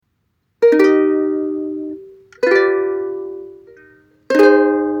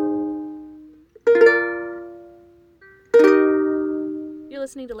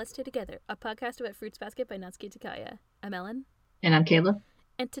listening to Let's Stay Together, a podcast about Fruits Basket by Natsuki Takaya. I'm Ellen. And I'm Kayla.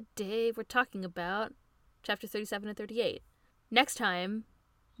 And today we're talking about Chapter 37 and 38. Next time,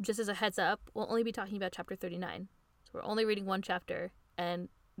 just as a heads up, we'll only be talking about Chapter 39. So we're only reading one chapter, and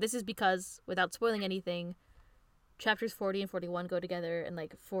this is because, without spoiling anything, Chapters 40 and 41 go together, and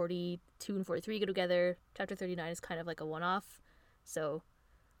 42 and 43 go together. Chapter 39 is kind of like a one-off, so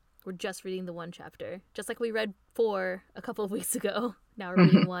we're just reading the one chapter. Just like we read 4 a couple of weeks ago. Now we're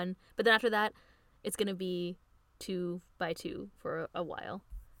reading 1. But then after that, it's going to be 2 by 2 for a while.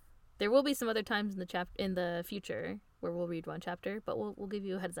 There will be some other times in the future where we'll read one chapter, but we'll give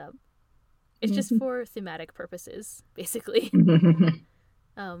you a heads up. It's just for thematic purposes, basically.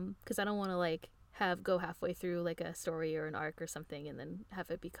 Because I don't want to go halfway through a story or an arc or something and then have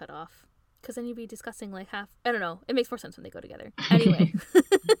it be cut off. Because then you'd be discussing half. I don't know. It makes more sense when they go together. Anyway,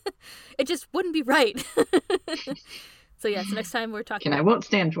 it just wouldn't be right. So yes, next time we're talking. And I won't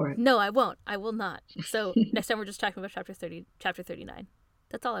stand for it. No, I won't. I will not. So next time we're just talking about chapter 39.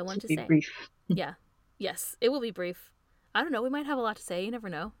 That's all I wanted to say. Brief. Yeah. Yes, it will be brief. I don't know. We might have a lot to say. You never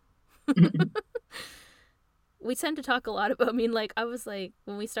know. We tend to talk a lot about, I was when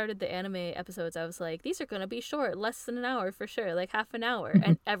we started the anime episodes, I was like, these are going to be short, less than an hour for sure, half an hour.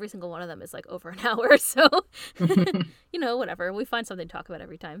 And every single one of them is over an hour. So, whatever. We find something to talk about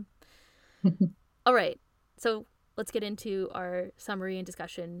every time. All right. So let's get into our summary and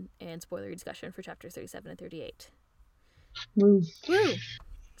discussion and spoilery discussion for chapters 37 and 38. Woo. Woo!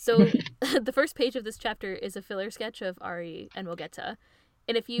 So the first page of this chapter is a filler sketch of Ari and Mogeta.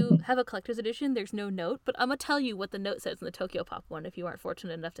 And if you have a collector's edition, there's no note, but I'm going to tell you what the note says in the Tokyo Pop one if you aren't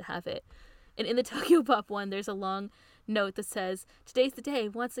fortunate enough to have it. And in the Tokyo Pop one, there's a long note that says, "Today's the day,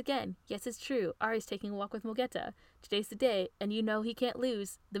 once again. Yes, it's true. Ari's taking a walk with Mogeta. Today's the day, and you know he can't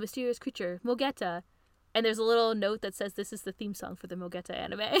lose. The mysterious creature, Mogeta." And there's a little note that says this is the theme song for the Mogeta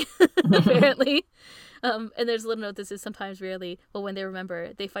anime, apparently. And there's a little note that says sometimes, rarely, well, when they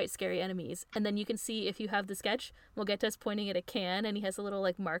remember, they fight scary enemies. And then you can see, if you have the sketch, Mogeta's pointing at a can, and he has a little,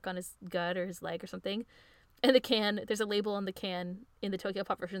 mark on his gut or his leg or something. And the can, there's a label on the can in the Tokyo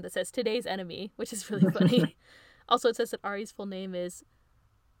Pop version that says, "Today's enemy," which is really funny. Also, it says that Ari's full name is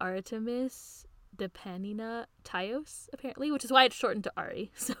Artemis Depanina Taios, apparently, which is why it's shortened to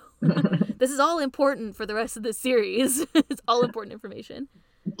Ari. So this is all important for the rest of the series. It's all important information.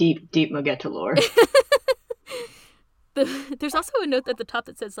 Deep Mogeta lore. There's also a note at the top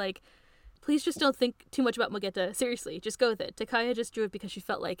that says, please just don't think too much about Mogeta. Seriously, just go with it. Takaya just drew it because she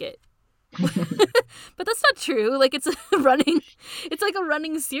felt like it. But that's not true. It's a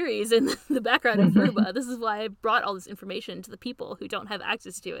running series in the background of Furuba. This is why I brought all this information to the people who don't have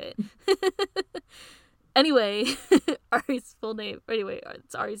access to it. Anyway, Ari's full name. Anyway,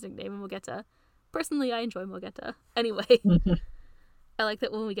 it's Ari's nickname, Mogeta. Personally, I enjoy Mogeta. Anyway, I like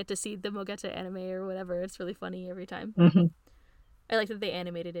that when we get to see the Mogeta anime or whatever, it's really funny every time. I like that they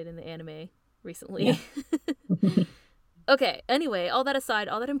animated it in the anime recently. Yeah. Okay, anyway, all that aside,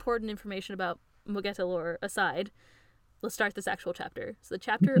 all that important information about Mogeta lore aside, let's start this actual chapter. So the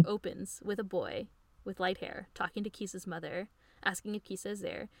chapter opens with a boy with light hair talking to Kisa's mother, asking if Kisa is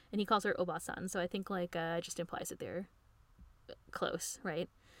there, and he calls her Obasan, so I think just implies that they're close, right?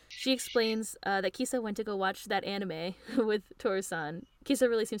 She explains that Kisa went to go watch that anime with Toru-san. Kisa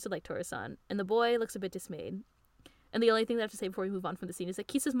really seems to like Toru-san, and the boy looks a bit dismayed. And the only thing that I have to say before we move on from the scene is that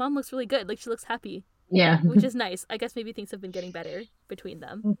Kisa's mom looks really good. She looks happy. Yeah. Which is nice. I guess maybe things have been getting better between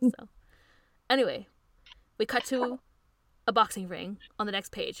them. So, anyway, we cut to a boxing ring on the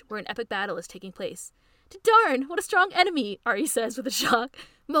next page where an epic battle is taking place. "Darn, what a strong enemy," Ari says with a shock.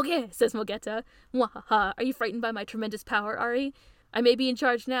 "Moge," says Mogeta. "Mwahaha, are you frightened by my tremendous power, Ari? I may be in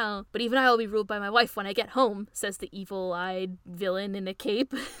charge now, but even I will be ruled by my wife when I get home," says the evil-eyed villain in a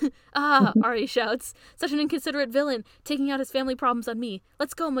cape. "Ah," Ari shouts, "such an inconsiderate villain, taking out his family problems on me.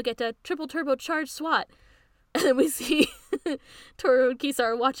 Let's go, Mogeta, triple turbo charge SWAT." And then we see Toru and Kisa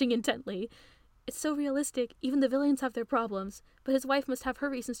are watching intently. "It's so realistic, even the villains have their problems, but his wife must have her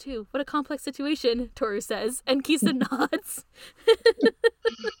reasons too. What a complex situation," Toru says, and Kisa nods.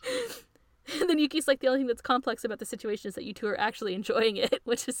 And then Yuki's the only thing that's complex about the situation is that you two are actually enjoying it,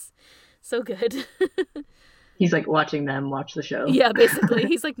 which is so good. He's watching them watch the show. Yeah, basically.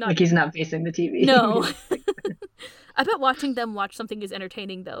 He's not... he's not facing the TV. No. I bet watching them watch something is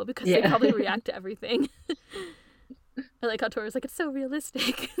entertaining, though, because they probably react to everything. I like how Toru's it's so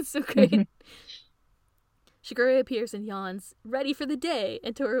realistic. It's so great. Shigure appears and yawns, ready for the day,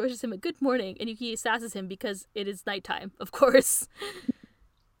 and Toru wishes him a good morning, and Yuki sasses him because it is nighttime, of course.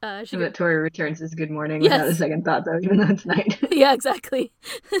 But Toru returns his good morning without a second thought, though, even though it's night. Yeah, exactly.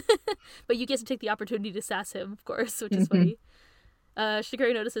 But Yuki has to take the opportunity to sass him, of course, which is funny.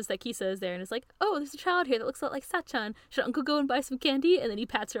 Shigure notices that Kisa is there and is like, oh, there's a child here that looks a lot like Sachan. Should Uncle go and buy some candy? And then he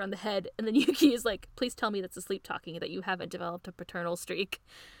pats her on the head. And then Yuki is like, please tell me that's a sleep talking, that you haven't developed a paternal streak.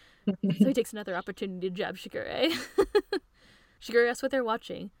 So he takes another opportunity to jab Shigure. Shigure asks what they're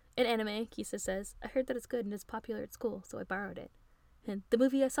watching. An anime, Kisa says. I heard that it's good and it's popular at school, so I borrowed it. And the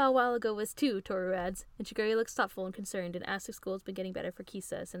movie I saw a while ago was too, Toru adds. And Shigure looks thoughtful and concerned and asks if school's been getting better for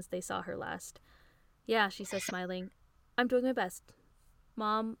Kisa since they saw her last. Yeah, she says, smiling. I'm doing my best.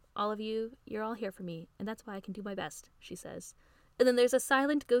 Mom, all of you, you're all here for me, and that's why I can do my best, she says. And then there's a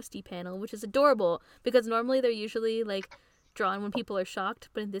silent ghosty panel, which is adorable, because normally they're usually, like, drawn when people are shocked,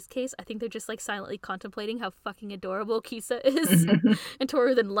 but in this case, I think they're just, like, silently contemplating how fucking adorable Kisa is. And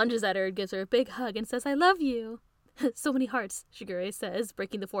Toru then lunges at her and gives her a big hug and says, I love you. So many hearts, Shigure says,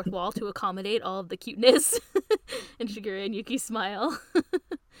 breaking the fourth wall to accommodate all of the cuteness. And Shigure and Yuki smile.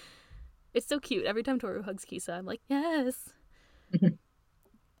 It's so cute. Every time Toru hugs Kisa, I'm like, yes.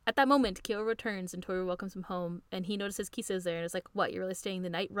 At that moment, Kyo returns and Toru welcomes him home, and he notices Kisa is there and is like, what, you're really staying the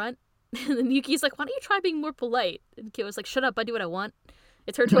night, runt? And then Yuki's like, why don't you try being more polite? And Kyo's like, shut up, I do what I want.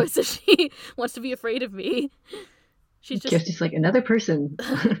 It's her choice if she wants to be afraid of me. She's just like another person.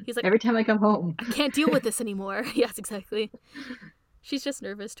 He's like, every time I come home. I can't deal with this anymore. Yes, exactly. She's just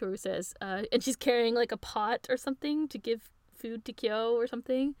nervous, Toru says. And she's carrying like a pot or something to give food to Kyo or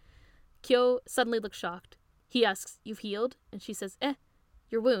something. Kyo suddenly looks shocked. He asks, you've healed? And she says,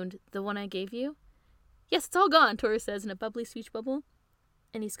 your wound, the one I gave you? Yes, it's all gone, Toru says in a bubbly speech bubble.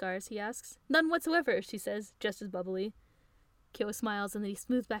 Any scars, he asks. None whatsoever, she says, just as bubbly. Kyo smiles and then he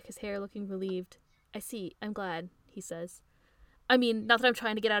smooths back his hair, looking relieved. I see, I'm glad, he says. I mean, not that I'm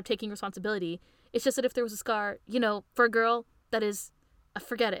trying to get out of taking responsibility. It's just that if there was a scar, for a girl, that is,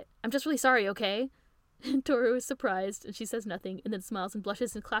 forget it. I'm just really sorry, okay? And Toru is surprised, and she says nothing, and then smiles and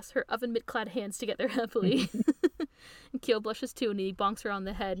blushes and clasps her oven mitt-clad hands together happily. And Kyo blushes too, and he bonks her on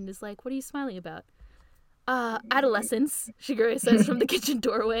the head and is like, what are you smiling about? Adolescence, Shigure says from the kitchen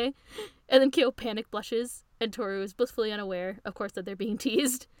doorway. And then Kyo panic blushes, and Toru is blissfully unaware, of course, that they're being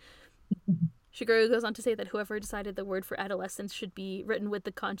teased. Shigure goes on to say that whoever decided the word for adolescence should be written with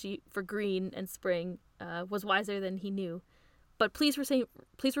the kanji for green and spring was wiser than he knew. But please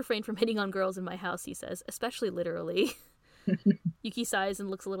refrain from hitting on girls in my house, he says, especially literally. Yuki sighs and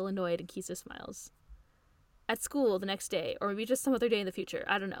looks a little annoyed, and Kisa smiles. At school the next day, or maybe just some other day in the future.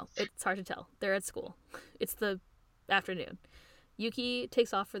 I don't know. It's hard to tell. They're at school. It's the afternoon. Yuki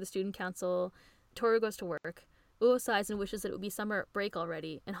takes off for the student council. Toru goes to work. Uo sighs and wishes that it would be summer break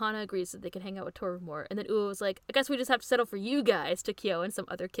already, and Hana agrees that they can hang out with Toru more. And then Uo was like, I guess we just have to settle for you guys, to Kyo and some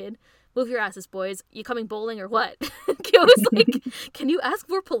other kid. Move your asses, boys. You coming bowling or what? Kyo is like, can you ask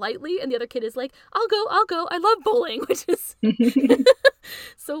more politely? And the other kid is like, I'll go. I love bowling, which is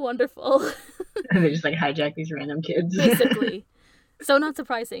so wonderful. They just like hijack these random kids. Basically. So not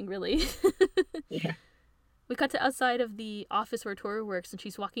surprising, really. Yeah. We cut to outside of the office where Toru works, and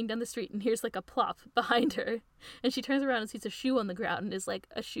she's walking down the street, and here's like a plop behind her. And she turns around and sees a shoe on the ground and is like,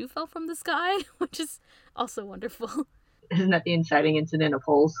 a shoe fell from the sky? Which is also wonderful. Isn't that the inciting incident of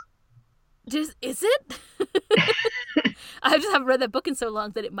holes? Is it? I just haven't read that book in so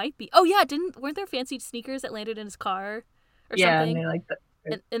long that it might be. Oh yeah, weren't there fancy sneakers that landed in his car or something? And they like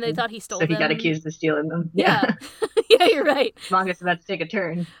and they thought he stole them. So he got accused of stealing them. Yeah. Yeah, you're right. Manga's about to take a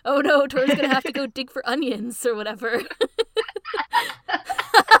turn. Oh no, Toru's gonna have to go dig for onions or whatever.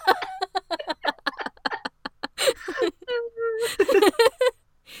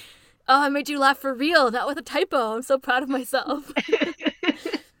 Oh, I made you laugh for real, not with a typo. I'm so proud of myself.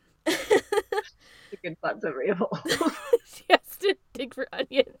 It's a good plot summary of all. She has to dig for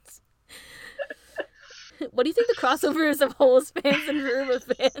onions. What do you think the crossover is of Holes fans and Rumor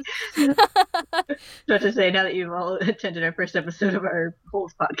fans? So to say, now that you've all attended our first episode of our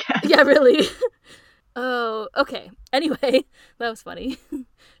Holes podcast. Yeah, really. Oh, okay. Anyway, that was funny.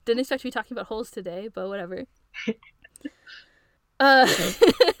 Didn't expect to be talking about holes today, but whatever.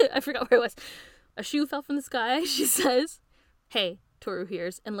 I forgot where I was. A shoe fell from the sky, she says. Hey, Toru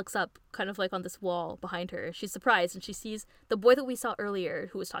hears and looks up, kind of like on this wall behind her. She's surprised, and she sees the boy that we saw earlier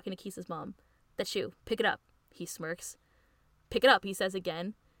who was talking to Kisa's mom. That shoe. Pick it up. He smirks. Pick it up, he says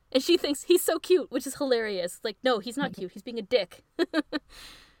again. And she thinks he's so cute, which is hilarious. Like, no, he's not cute. He's being a dick.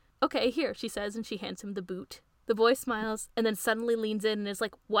 Okay, here, she says, and she hands him the boot. The boy smiles and then suddenly leans in and is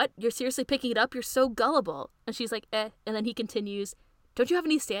like, what? You're seriously picking it up? You're so gullible. And she's like, And then he continues, don't you have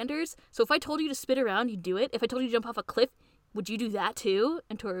any standards? So if I told you to spit around, you'd do it? If I told you to jump off a cliff, would you do that too?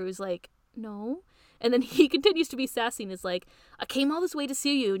 And Toru is like, no. And then he continues to be sassy and is like, I came all this way to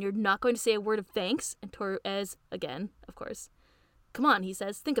see you and you're not going to say a word of thanks? And Toru is, again, of course. Come on, he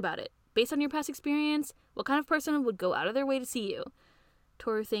says, think about it. Based on your past experience, what kind of person would go out of their way to see you?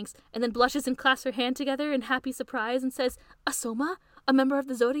 Toru thinks, and then blushes and clasps her hand together in happy surprise and says, "A Soma? A member of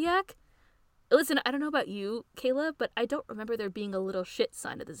the Zodiac?" Listen, I don't know about you, Kayla, but I don't remember there being a little shit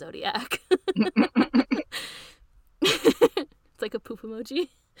sign of the Zodiac. It's like a poop emoji.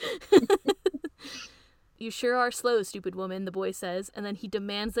 "You sure are slow, stupid woman," the boy says, and then he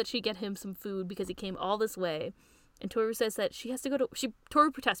demands that she get him some food because he came all this way. And Toru says that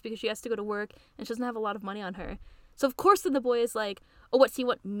Toru protests because she has to go to work and she doesn't have a lot of money on her. So of course then the boy is like, "Oh, what, so you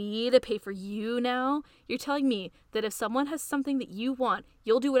want me to pay for you now? You're telling me that if someone has something that you want,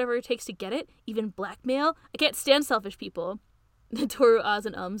 you'll do whatever it takes to get it? Even blackmail? I can't stand selfish people." Toru ahs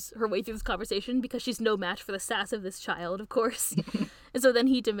and ums her way through this conversation because she's no match for the sass of this child, of course. And so then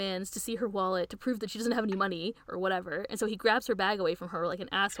he demands to see her wallet to prove that she doesn't have any money or whatever. And so he grabs her bag away from her like an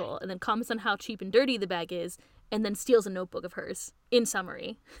asshole and then comments on how cheap and dirty the bag is and then steals a notebook of hers. In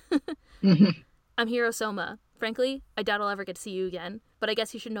summary. "I'm Hiro Soma. Frankly, I doubt I'll ever get to see you again, but I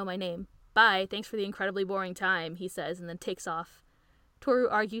guess you should know my name. Bye, thanks for the incredibly boring time," he says, and then takes off. Toru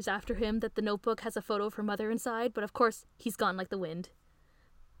argues after him that the notebook has a photo of her mother inside, but of course, he's gone like the wind.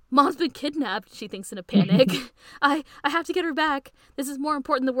 "Mom's been kidnapped," she thinks in a panic. I have to get her back. This is more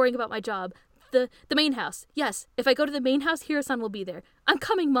important than worrying about my job. The main house. Yes, if I go to the main house, Hiro-san will be there. I'm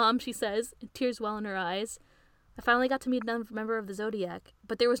coming, Mom," she says, and tears well in her eyes. "I finally got to meet another member of the Zodiac,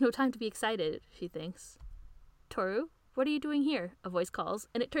 but there was no time to be excited," she thinks. "Toru, what are you doing here?" a voice calls,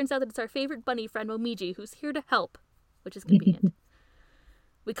 and it turns out that it's our favorite bunny friend Momiji who's here to help, which is convenient.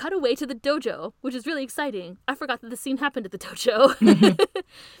 We cut away to the dojo, which is really exciting. I forgot that the scene happened at the dojo.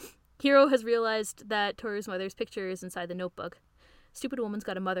 Hiro has realized that Toru's mother's picture is inside the notebook. "Stupid woman's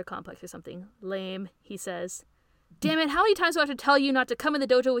got a mother complex or something. Lame," he says. "Damn it, how many times do I have to tell you not to come in the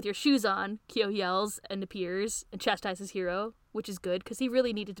dojo with your shoes on?" Kyo yells and appears and chastises Hiro, which is good because he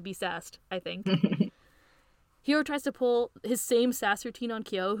really needed to be sassed, I think. Hiro tries to pull his same sass routine on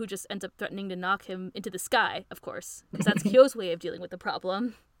Kyo, who just ends up threatening to knock him into the sky, of course, because that's Kyo's way of dealing with the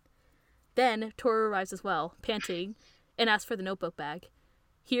problem. Then Toru arrives as well, panting, and asks for the notebook bag.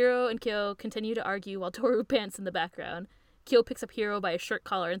 Hiro and Kyo continue to argue while Toru pants in the background. Kyo picks up Hiro by his shirt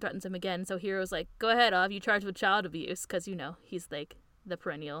collar and threatens him again, so Hiro's like, "Go ahead, I'll have you charged with child abuse," because, you know, he's like the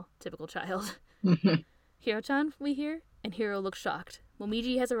perennial, typical child. "Hiro-chan, we hear?" And Hiro looks shocked.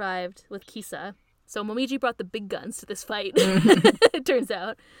 Momiji has arrived with Kisa. So Momiji brought the big guns to this fight, it turns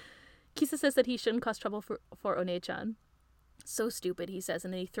out. Kisa says that he shouldn't cause trouble for One-chan. "So stupid," he says,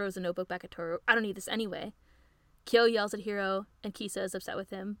 and then he throws the notebook back at Toru. "I don't need this anyway." Kyo yells at Hiro, and Kisa is upset with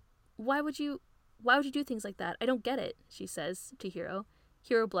him. Why would you do things like that? I don't get it," she says to Hiro.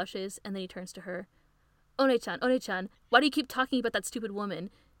 Hiro blushes, and then he turns to her. One-chan, why do you keep talking about that stupid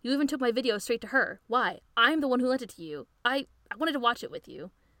woman? You even took my video straight to her. Why? I'm the one who lent it to you. I wanted to watch it with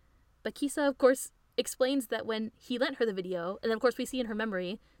you." But Kisa, of course, explains that when he lent her the video, and then of course we see in her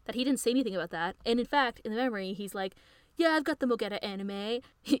memory that he didn't say anything about that, and in fact, in the memory, he's like, "Yeah, I've got the Mogeta anime.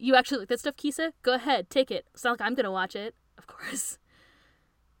 You actually like that stuff, Kisa? Go ahead, take it. It's not like I'm gonna watch it." Of course.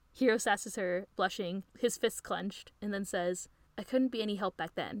 Hiro sasses her, blushing, his fists clenched, and then says, "I couldn't be any help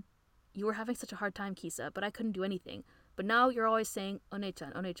back then. You were having such a hard time, Kisa, but I couldn't do anything. But now you're always saying,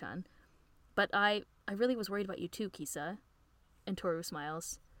 One-chan. But I really was worried about you too, Kisa." And Toru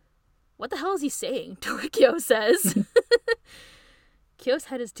smiles. "What the hell is he saying?" Kyo says. Kyo's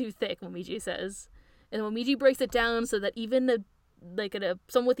head is too thick, Momiji says. And Momiji breaks it down so that even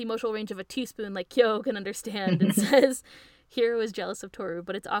someone with the emotional range of a teaspoon like Kyo can understand, and says Hiro is jealous of Toru,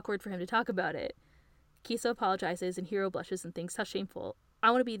 but it's awkward for him to talk about it. Kisa apologizes, and Hiro blushes and thinks, how shameful.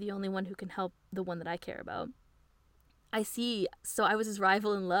 I want to be the only one who can help the one that I care about. "I see. So I was his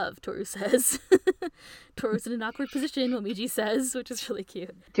rival in love," Toru says. Toru's in an awkward position, Momiji says, which is really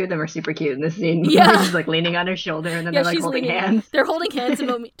cute. Two of them are super cute in this scene. Yeah. She's like leaning on her shoulder, and then they're like holding hands. They're holding hands,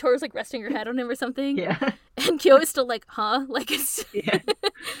 and Toru's like resting her head on him or something. Yeah. And Kyo is still like, huh? Like, it's yeah.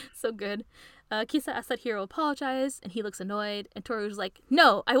 So good. Kisa asks that Hiro apologize, and he looks annoyed, and Toru's like,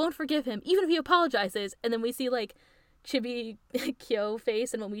 "No, I won't forgive him, even if he apologizes." And then we see like Chibi Kyo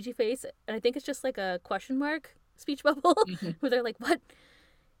face and Momiji face, and I think it's just like a question mark speech bubble where they're like, "What?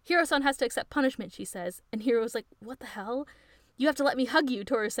 Hiro-san has to accept punishment," she says. And Hiro's like, "What the hell? You have to let me hug you,"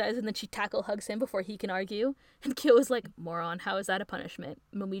 Toru says, and then she tackle hugs him before he can argue. And Kyo is like, "Moron, how is that a punishment?"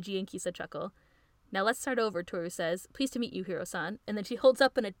 Momiji and Kisa chuckle. "Now let's start over," Toru says. "Pleased to meet you, Hiro-san." And then she holds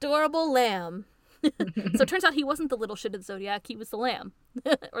up an adorable lamb. So it turns out he wasn't the little shit of the Zodiac, he was the lamb.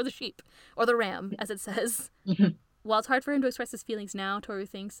 Or the sheep. Or the ram, as it says. While it's hard for him to express his feelings now, Toru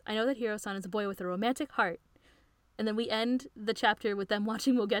thinks, I know that Hiro-san is a boy with a romantic heart. And then we end the chapter with them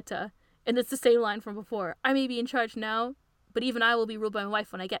watching Mogeta. And it's the same line from before. "I may be in charge now, but even I will be ruled by my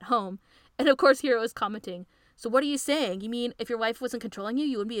wife when I get home." And of course Hiro is commenting, So what are you saying? You mean if your wife wasn't controlling you,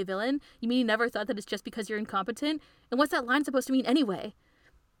 you wouldn't be a villain? You mean you never thought that it's just because you're incompetent? And what's that line supposed to mean anyway?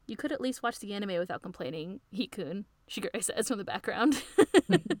 You could at least watch the anime without complaining, Hikun, Shigure says from the background.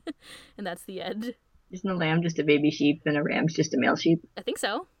 And that's the end. Isn't a lamb just a baby sheep and a ram's just a male sheep? I think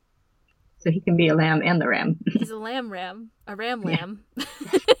so. So he can be a lamb and the ram. He's a ram. A ram lamb.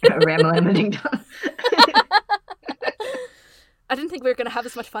 A ram ding dong. I didn't think we were going to have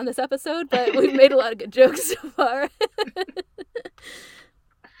this much fun this episode, but we've made a lot of good jokes so far.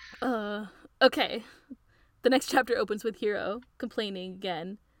 Okay. The next chapter opens with Hiro complaining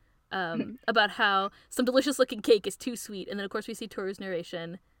again about how some delicious-looking cake is too sweet, and then, of course, we see Toru's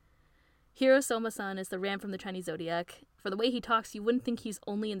narration. Hiro Soma-san is the ram from the Chinese zodiac. For the way he talks, you wouldn't think he's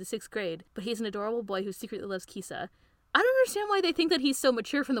only in the 6th grade, but he's an adorable boy who secretly loves Kisa. I don't understand why they think that he's so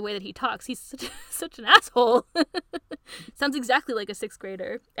mature from the way that he talks. He's such an asshole. Sounds exactly like a 6th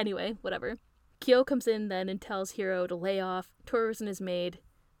grader. Anyway, whatever. Kyo comes in then and tells Hiro to lay off. Toru and his maid.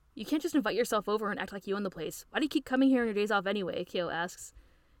 You can't just invite yourself over and act like you own the place. Why do you keep coming here on your days off anyway? Kyo asks.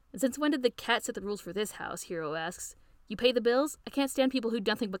 And since when did the cat set the rules for this house? Hiro asks. You pay the bills? I can't stand people who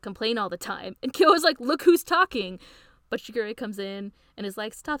do nothing but complain all the time. And Kyo is like, look who's talking. But Shigure comes in and is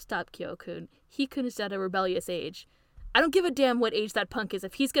like, stop, Kyo-kun. Hikun is at a rebellious age. I don't give a damn what age that punk is.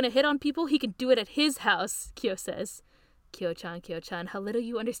 If he's gonna hit on people, he can do it at his house, Kyo says. Kyo-chan, how little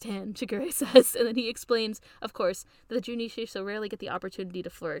you understand, Shigure says. And then he explains, of course, that the Junichi so rarely get the opportunity to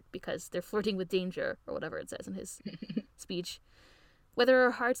flirt because they're flirting with danger, or whatever it says in his speech. Whether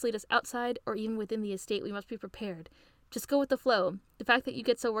our hearts lead us outside or even within the estate, we must be prepared. Just go with the flow. The fact that you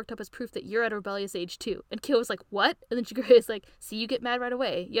get so worked up is proof that you're at a rebellious age too. And Kyo is like, what? And then Shigure is like, see, you get mad right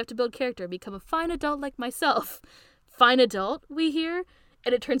away. You have to build character and become a fine adult like myself. Fine adult, we hear?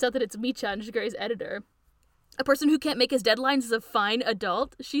 And it turns out that it's Michan, Shigure's editor. A person who can't make his deadlines is a fine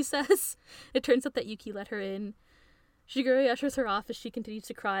adult, she says. It turns out that Yuki let her in. Shigure ushers her off as she continues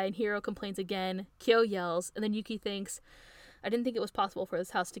to cry, and Hiro complains again. Kyo yells, and then Yuki thinks, I didn't think it was possible for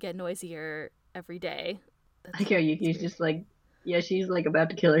this house to get noisier every day. I care Yuki's just like, yeah, she's like about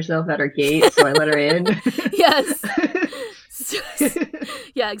to kill herself at her gate, so I let her in. Yes.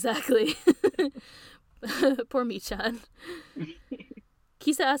 Yeah, exactly. Poor Michan.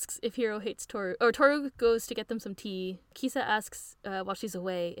 Kisa asks if Hiro hates Toru, or Toru goes to get them some tea. Kisa asks while she's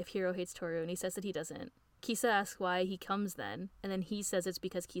away if Hiro hates Toru, and he says that he doesn't. Kisa asks why he comes then, and then he says it's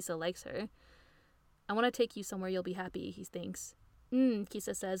because Kisa likes her. I want to take you somewhere you'll be happy, he thinks.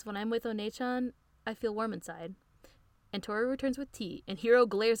 Kisa says, when I'm with One-chan, I feel warm inside. And Toru returns with tea, and Hiro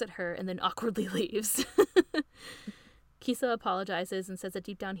glares at her and then awkwardly leaves. Kisa apologizes and says that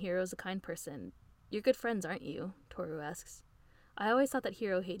deep down Hiro's a kind person. You're good friends, aren't you? Toru asks. I always thought that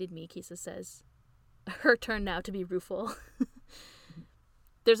Hiro hated me, Kisa says. Her turn now to be rueful.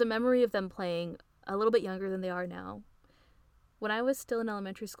 There's a memory of them playing, a little bit younger than they are now. When I was still in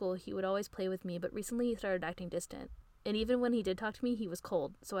elementary school, he would always play with me, but recently he started acting distant. And even when he did talk to me, he was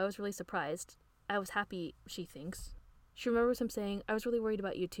cold, so I was really surprised. I was happy, she thinks. She remembers him saying, I was really worried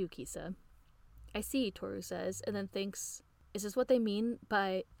about you too, Kisa. I see, Toru says, and then thinks, is this what they mean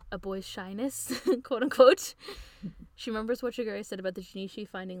by a boy's shyness, quote unquote? She remembers what Shigure said about the Junichi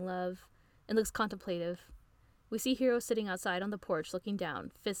finding love, and looks contemplative. We see Hiro sitting outside on the porch, looking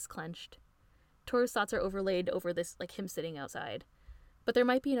down, fists clenched. Toru's thoughts are overlaid over this, like him sitting outside. But there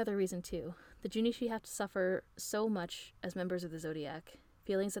might be another reason too. The Junichi have to suffer so much as members of the Zodiac.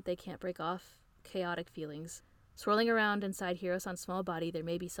 Feelings that they can't break off. Chaotic feelings. Swirling around inside Hiro-san's small body, there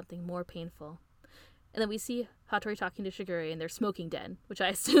may be something more painful. And then we see Hattori talking to Shigure in their smoking den, which I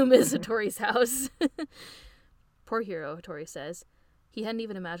assume is Hattori's house. Poor Hiro, Hattori says. He hadn't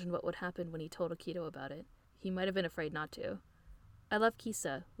even imagined what would happen when he told Akito about it. He might have been afraid not to. I love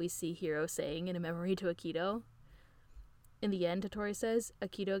Kisa, we see Hiro saying in a memory to Akito. In the end, Hattori says,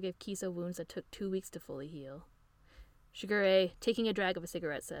 Akito gave Kisa wounds that took 2 weeks to fully heal. Shigure, taking a drag of a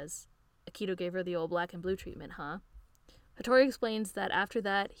cigarette, says, Akito gave her the old black and blue treatment, huh? Hattori explains that after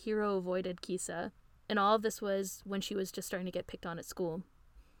that, Hiro avoided Kisa, and all of this was when she was just starting to get picked on at school.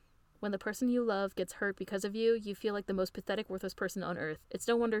 When the person you love gets hurt because of you, you feel like the most pathetic, worthless person on earth. It's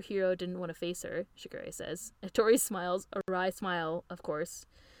no wonder Hiro didn't want to face her, Shigure says. Hattori smiles, a wry smile, of course.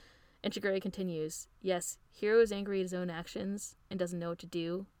 And Shigure continues, yes, Hiro is angry at his own actions and doesn't know what to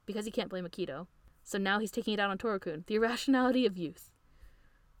do because he can't blame Akito. So now he's taking it out on Toru-kun, the irrationality of youth.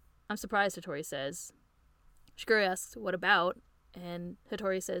 I'm surprised, Hattori says. Shigure asks, what about? And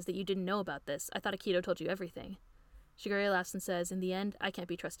Hattori says that you didn't know about this. I thought Akito told you everything. Shigure laughs and says, in the end, I can't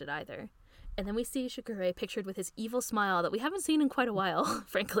be trusted either. And then we see Shigure pictured with his evil smile that we haven't seen in quite a while,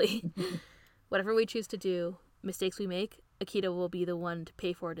 frankly. Whatever we choose to do, mistakes we make, Akito will be the one to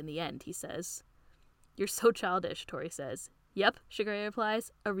pay for it in the end, he says. You're so childish, Tori says. Yep, Shigure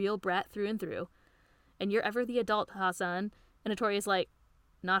replies, a real brat through and through. And you're ever the adult, Hasan. And Tori is like,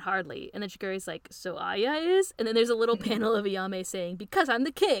 not hardly. And then Shigure's like, so Aya is? And then there's a little panel of Ayame saying, because I'm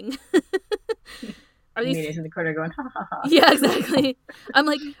the king. Are these in the corner going, ha ha ha? Yeah, exactly. I'm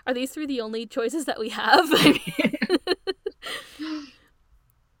like, are these three the only choices that we have?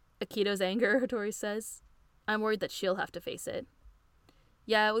 Akito's anger, Tori says. I'm worried that she'll have to face it.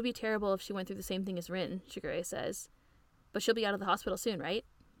 Yeah, it would be terrible if she went through the same thing as Rin, Shigure says. But she'll be out of the hospital soon, right?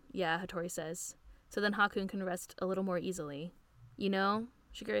 Yeah, Hattori says. So then Hakun can rest a little more easily. You know,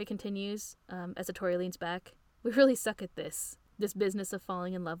 Shigure continues, as Hattori leans back, we really suck at this business of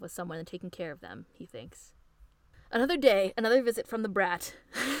falling in love with someone and taking care of them, he thinks. Another day, another visit from the brat.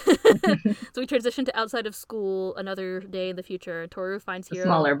 So we transition to outside of school, another day in the future. Toru finds Hiro. A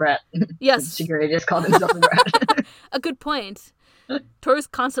smaller brat. Yes. Shigure just called himself a brat. A good point. Toru's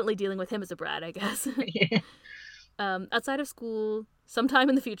constantly dealing with him as a brat, I guess. Yeah. Outside of school, sometime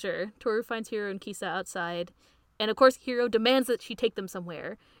in the future, Toru finds Hiro and Kisa outside. And of course, Hiro demands that she take them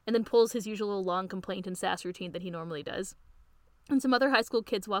somewhere, and then pulls his usual long complaint and sass routine that he normally does. And some other high school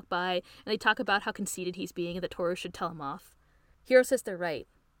kids walk by, and they talk about how conceited he's being and that Toru should tell him off. Hiro says they're right.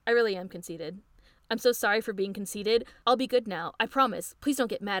 I really am conceited. I'm so sorry for being conceited. I'll be good now. I promise. Please don't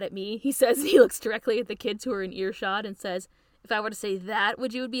get mad at me, he says. He looks directly at the kids who are in earshot and says, if I were to say that,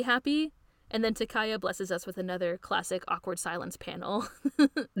 would you be happy? And then Takaya blesses us with another classic awkward silence panel.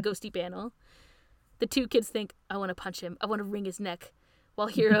 Ghosty panel. The two kids think, I want to punch him. I want to wring his neck. While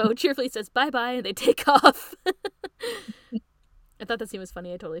Hiro cheerfully says bye-bye and they take off. I thought that scene was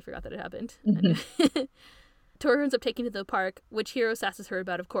funny. I totally forgot that it happened. Toru ends up taking to the park, which Hiro sasses her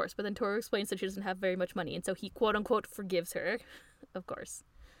about, of course. But then Toru explains that she doesn't have very much money, and so he quote-unquote forgives her, of course.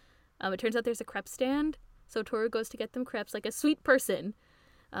 It turns out there's a crepe stand, so Toru goes to get them crepes like a sweet person.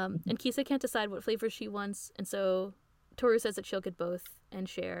 And Kisa can't decide what flavor she wants, and so Toru says that she'll get both and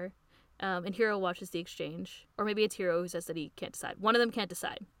share. And Hiro watches the exchange. Or maybe it's Hiro who says that he can't decide. One of them can't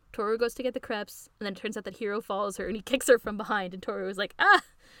decide. Toru goes to get the crepes, and then it turns out that Hiro follows her, and he kicks her from behind, and Toru is like, ah!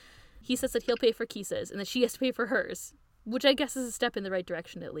 He says that he'll pay for Kisa's, and that she has to pay for hers. Which I guess is a step in the right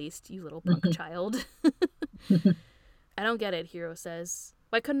direction, at least, you little punk child. I don't get it, Hiro says.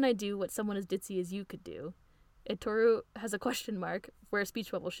 Why couldn't I do what someone as ditzy as you could do? And Toru has a question mark where a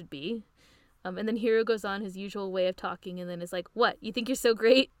speech bubble should be. And then Hiro goes on his usual way of talking and then is like, what? You think you're so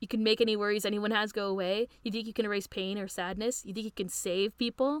great? You can make any worries anyone has go away? You think you can erase pain or sadness? You think you can save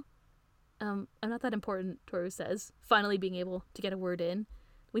people? I'm not that important, Toru says, finally being able to get a word in.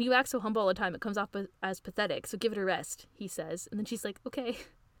 When you act so humble all the time, it comes off as pathetic, so give it a rest, he says. And then she's like, okay.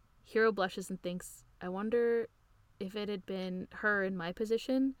 Hiro blushes and thinks, I wonder if it had been her in my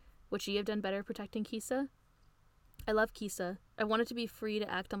position, would she have done better protecting Kisa? I love Kisa. I wanted to be free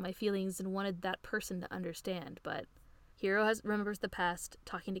to act on my feelings and wanted that person to understand, but Hiro remembers the past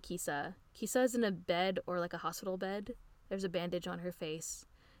talking to Kisa. Kisa is in a bed or like a hospital bed. There's a bandage on her face.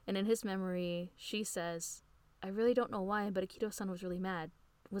 And in his memory, she says, I really don't know why, but Akito-san was really mad.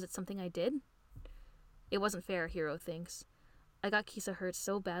 Was it something I did? It wasn't fair, Hiro thinks. I got Kisa hurt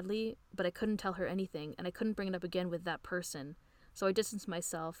so badly, but I couldn't tell her anything, and I couldn't bring it up again with that person. So I distanced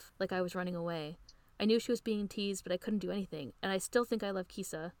myself, like I was running away. I knew she was being teased, but I couldn't do anything, and I still think I love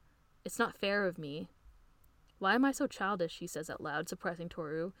Kisa. It's not fair of me. Why am I so childish, she says out loud, surprising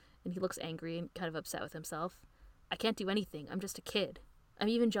Toru, and he looks angry and kind of upset with himself. I can't do anything. I'm just a kid. I'm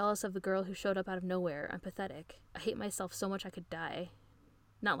even jealous of the girl who showed up out of nowhere. I'm pathetic. I hate myself so much I could die.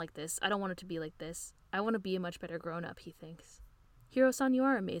 Not like this. I don't want it to be like this. I want to be a much better grown-up, he thinks. Hiro-san, you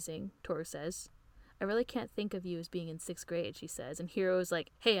are amazing, Toru says. I really can't think of you as being in 6th grade, she says, and Hiro is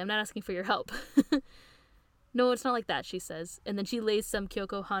like, hey, I'm not asking for your help. No, it's not like that, she says, and then she lays some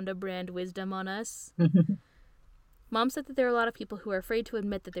Kyoko Honda brand wisdom on us. Mom said that there are a lot of people who are afraid to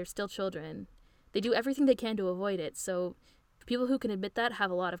admit that they're still children. They do everything they can to avoid it, so people who can admit that have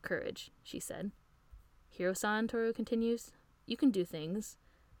a lot of courage, she said. Hiro-san, Toru continues, you can do things.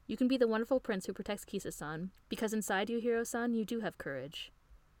 You can be the wonderful prince who protects Kisa-san, because inside you, Hiro-san, you do have courage.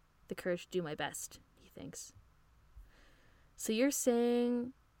 The courage to do my best, he thinks. So you're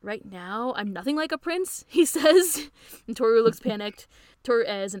saying, right now, I'm nothing like a prince, he says. And Toru looks panicked. Toru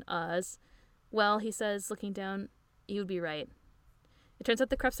ehs and ahs. Well, he says, looking down, you would be right. It turns out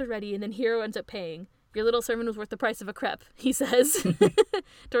the crepes are ready, and then Hiro ends up paying. Your little sermon was worth the price of a crepe, he says.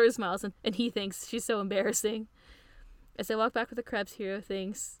 Toru smiles, and he thinks she's so embarrassing. As they walk back with the crepes, Hiro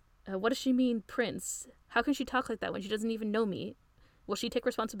thinks, what does she mean, prince? How can she talk like that when she doesn't even know me? Will she take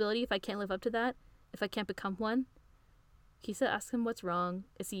responsibility if I can't live up to that? If I can't become one? Kisa asks him what's wrong.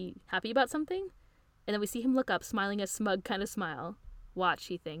 Is he happy about something? And then we see him look up, smiling a smug kind of smile. Watch,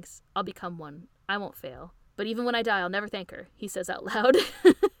 he thinks. I'll become one. I won't fail. But even when I die, I'll never thank her, he says out loud.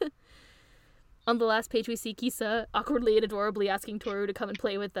 On the last page, we see Kisa awkwardly and adorably asking Toru to come and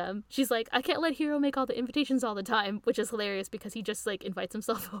play with them. She's like, I can't let Hiro make all the invitations all the time, which is hilarious because he just, like, invites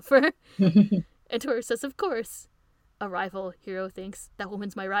himself over. And Toru says, of course. A rival, Hiro thinks. That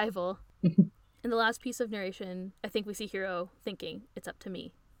woman's my rival. In the last piece of narration, I think we see Hiro thinking, it's up to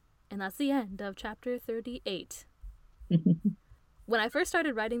me. And that's the end of chapter 38. When I first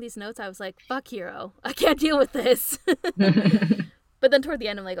started writing these notes, I was like, fuck Hiro. I can't deal with this. But then toward the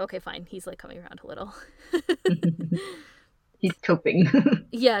end, I'm like, okay, fine. He's, like, coming around a little. He's coping.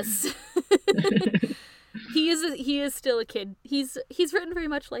 Yes. He is still a kid. He's written very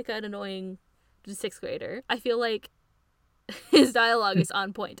much like an annoying 6th grader. I feel like his dialogue is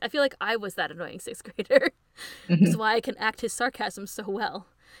on point. I feel like I was that annoying 6th grader. That's why I can act his sarcasm so well.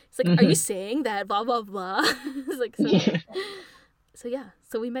 It's like, are you saying that blah, blah, blah? It's like,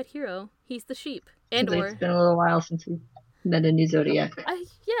 so we met Hiro. He's the sheep. It's been a little while since we met a new Zodiac.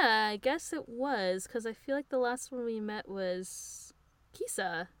 I guess it was, because I feel like the last one we met was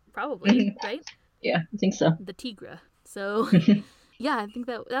Kisa, probably, right? Yeah, I think so. The Tigra. So, yeah, I think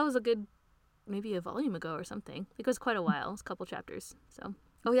that was a good, maybe a volume ago or something. I think it was quite a while. It was a couple chapters. So,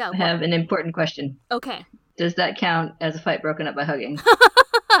 oh yeah. I have an important question. Okay. Does that count as a fight broken up by hugging?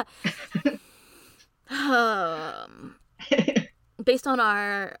 Based on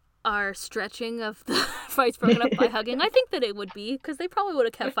our stretching of the fights broken up by hugging, I think that it would be, because they probably would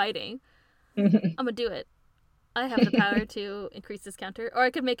have kept fighting. I'm gonna do it. I have the power to increase this counter, or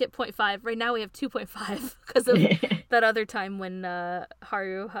I could make it 0.5. Right now we have 2.5 because of that other time when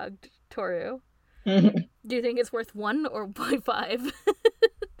Haru hugged Toru. Do you think it's worth 1 or 0.5?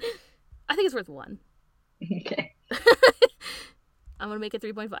 I think it's worth 1. Okay. I'm gonna make it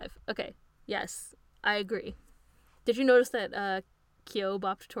 3.5. Okay. Yes, I agree. Did you notice that Kyo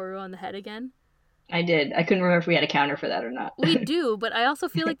bopped Toru on the head again? I did. I couldn't remember if we had a counter for that or not. We do, but I also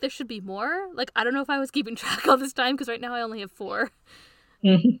feel like there should be more. Like, I don't know if I was keeping track all this time, because right now I only have 4.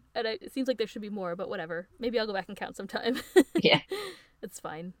 And it seems like there should be more, but whatever. Maybe I'll go back and count sometime. Yeah. It's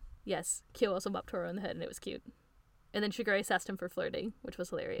fine. Yes, Kyo also bopped Toru on the head, and it was cute. And then Shigure sassed him for flirting, which was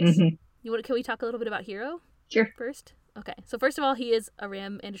hilarious. Can we talk a little bit about Hiro? Sure. First? Okay. So first of all, he is a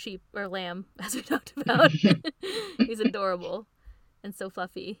ram and a sheep, or lamb, as we talked about. He's adorable and so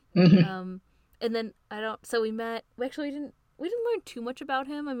fluffy. And then we didn't learn too much about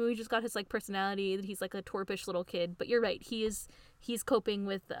him. I mean, we just got his, like, personality, that he's like a twerpish little kid. But you're right, he's coping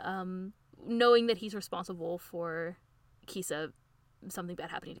with knowing that he's responsible for Kisa, something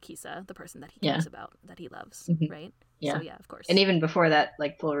bad happening to Kisa, the person that he cares about, that he loves, right? Yeah. So yeah, of course. And even before that,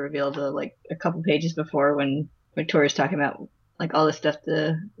 like, full reveal, like a couple pages before, when Toru's talking about, like, all the stuff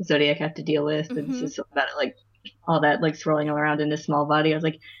the Zodiac have to deal with, and it's just about it, like, all that, like, swirling around in his small body. I was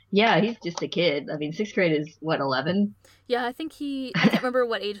like, yeah, he's just a kid. I mean, 6th grade is, what, 11? Yeah, I think I can't remember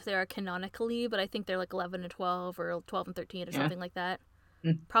what age they are canonically, but I think they're like 11 and 12 or 12 and 13 or something like that.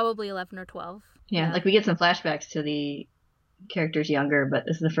 Probably 11 or 12. Yeah, like, we get some flashbacks to the characters younger, but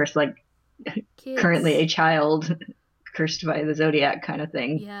this is the first, like, Kids. Currently a child cursed by the Zodiac kind of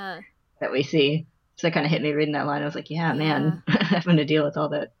thing that we see. So that kind of hit me reading that line. I was like, yeah. Man, having to deal with all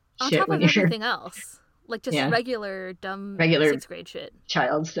that on shit top when of you're everything else. Like, just regular 6th grade shit.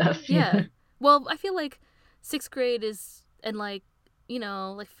 Child stuff. Yeah. Well, I feel like 6th grade is, and, like, you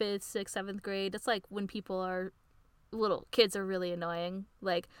know, like 5th, 6th, 7th grade, that's like when little kids are really annoying.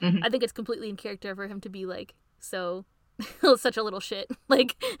 Like, I think it's completely in character for him to be, like, so, such a little shit.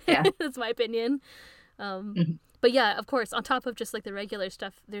 Like, that's my opinion. But yeah, of course, on top of just, like, the regular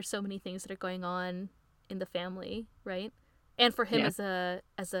stuff, there's so many things that are going on in the family, right? And for him as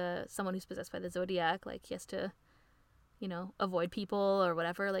a someone who's possessed by the Zodiac, like, he has to, you know, avoid people or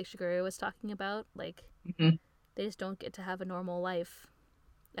whatever, like Shigure was talking about. Like, they just don't get to have a normal life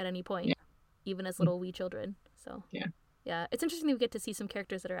at any point, even as little wee children. So yeah, it's interesting that we get to see some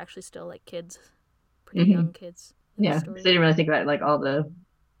characters that are actually still, like, kids, pretty young kids. Yeah, because I didn't really think about, like, all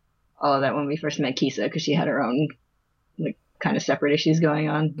of that when we first met Kisa, because she had her own, like, kind of separate issues going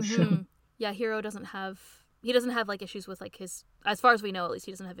on. So. Yeah, Hiro doesn't have like issues with, like, his, as far as we know, at least,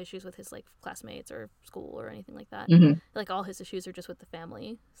 he doesn't have issues with his, like, classmates or school or anything like that. Like, all his issues are just with the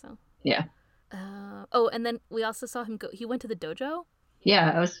family. So yeah. And then we also saw him he went to the dojo.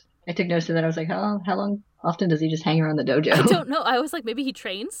 Yeah, I took notice of that. I was like, how often does he just hang around the dojo? I don't know. I was like, maybe he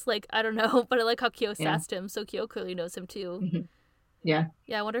trains. Like, I don't know. But I like how Kyo sassed him, so Kyo clearly knows him too. Yeah.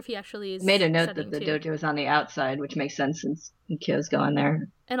 Yeah, I wonder if he actually is. Made a note that the dojo is on the outside, which makes sense since Kyo's going there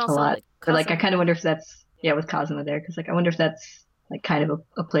and also, a lot. Like, but, like, I kind of wonder if that's, with Kazuma there, because, like, I wonder if that's, like, kind of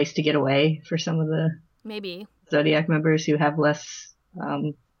a place to get away for some of the maybe Zodiac members who have less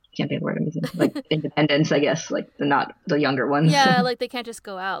can't think of the word I'm using, like independence, I guess, like the younger ones. Yeah, like they can't just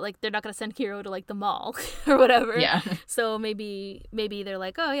go out. Like they're not gonna send Hiro to like the mall or whatever. Yeah. So maybe they're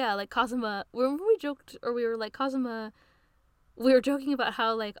like, oh yeah, like Kazuma. Remember we joked, or we were like Kazuma. We were joking about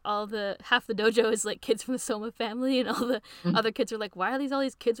how like half the dojo is like kids from the Soma family, and all the other kids are like, why are all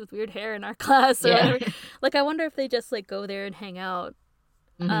these kids with weird hair in our class? Or Yeah. whatever. Like I wonder if they just like go there and hang out.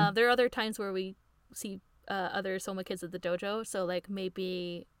 There are other times where we see other Soma kids at the dojo, so like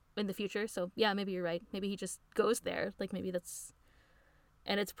maybe in the future. So yeah, maybe you're right. Maybe he just goes there. Like maybe that's,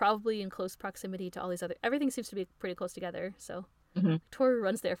 and it's probably in close proximity to all these other. Everything seems to be pretty close together. So Toru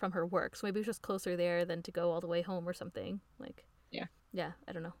runs there from her work, so maybe it's just closer there than to go all the way home or something. Like yeah,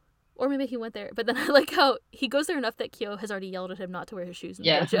 I don't know. Or maybe he went there, but then I like how he goes there enough that Kyo has already yelled at him not to wear his shoes in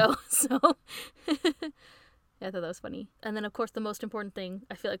the dojo. So yeah, I thought that was funny. And then, of course, the most important thing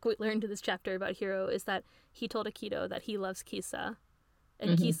I feel like we learned in this chapter about Hiro is that he told Akito that he loves Kisa,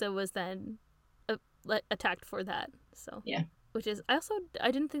 and Kisa was then attacked for that. So which is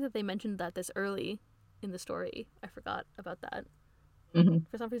I didn't think that they mentioned that this early in the story. I forgot about that.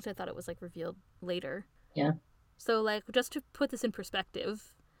 For some reason, I thought it was like revealed later. Yeah. So like just to put this in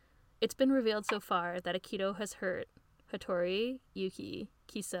perspective, it's been revealed so far that Akito has hurt Hattori, Yuki,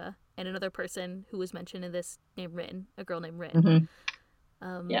 Kisa, and another person who was mentioned in this named Rin, a girl named Rin.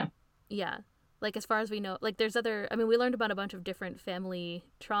 Yeah. Like as far as we know, like there's other. I mean, we learned about a bunch of different family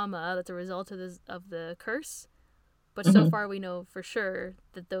trauma that's a result of the curse, but so far we know for sure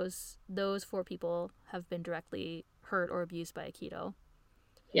that those 4 people have been directly hurt or abused by Akito.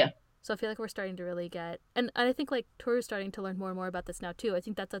 Yeah. So I feel like we're starting to really get, and I think like Toru's starting to learn more and more about this now too. I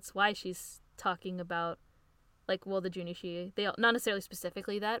think that's why she's talking about, like, well, the Junichi, they all, not necessarily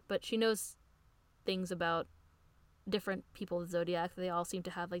specifically that, but she knows things about different people of the Zodiac. They all seem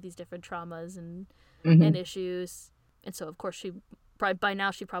to have like these different traumas and issues, and so of course she by now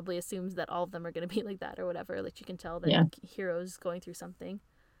she probably assumes that all of them are going to be like that or whatever. Like you can tell that Hiro's going through something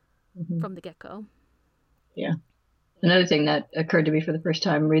from the get-go. Yeah. Another thing that occurred to me for the first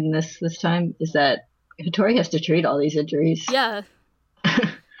time reading this time is that Hattori has to treat all these injuries. Yeah,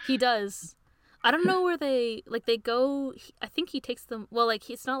 he does. I don't know where they go. I think he takes them. Well, like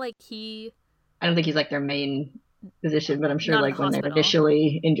it's not like he. I don't think he's like their main physician, but I'm sure Not like in the when they're hospital.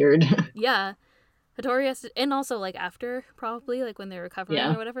 initially injured. Yeah, Hattori has to, and also like after probably like when they're recovering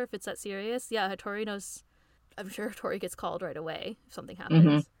or whatever. If it's that serious, Hattori knows. I'm sure Hattori gets called right away if something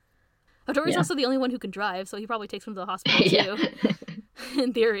happens. Hattori's also the only one who can drive, so he probably takes them to the hospital too.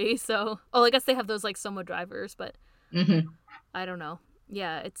 In theory, so I guess they have those like Soma drivers, but I don't know.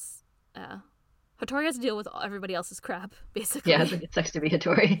 Yeah, it's Hattori has to deal with everybody else's crap, basically. Yeah, it sucks to be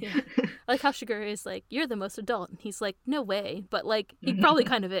Hattori. I like how Shigure is like, you're the most adult, and he's like, no way, but like he probably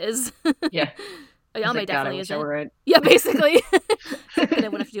kind of is. Yeah, Ayame like, definitely isn't. isn't. Right. Yeah, basically. And I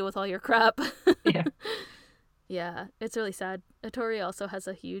wouldn't have to deal with all your crap. Yeah, it's really sad. Hattori also has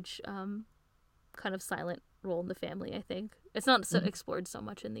a huge kind of silent role in the family, I think. It's not so explored so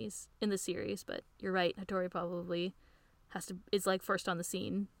much in the series, but you're right, Hattori probably is like first on the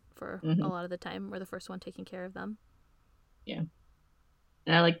scene for a lot of the time. We're the first one taking care of them. Yeah.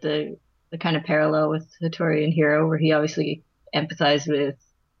 And I like the kind of parallel with Hattori and Hiro, where he obviously empathized with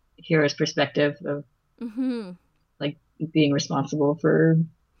Hiro's perspective of like being responsible for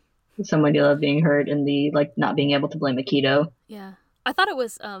someone you love being hurt and the like not being able to blame Akito. Yeah. I thought it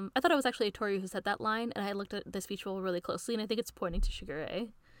was actually Hattori who said that line, and I looked at this speech really closely, and I think it's pointing to Shigure.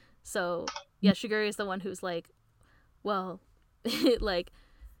 So yeah, Shigure is the one who's like, well, like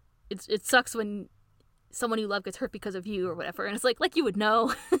it sucks when someone you love gets hurt because of you or whatever, and it's like you would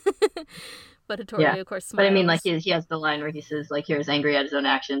know. But Hattori, of course, smiles. But I mean, like he has the line where he says like Hiro's angry at his own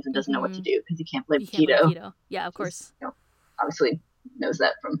actions and doesn't know what to do because he can't blame Akito. Yeah, of course. Obviously knows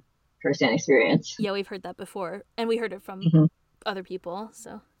that from firsthand experience. Yeah, we've heard that before, and we heard it from other people.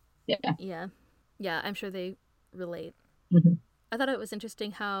 So yeah, I'm sure they relate. I thought it was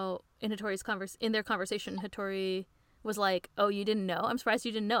interesting how in their conversation, Hattori was like, "Oh, you didn't know? I'm surprised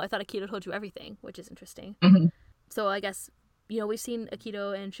you didn't know. I thought Akito told you everything," which is interesting. So I guess we've seen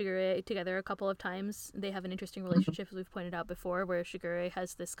Akito and Shigure together a couple of times. They have an interesting relationship, as we've pointed out before, where Shigure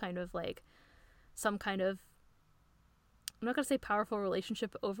has this kind of like some kind of, I'm not going to say powerful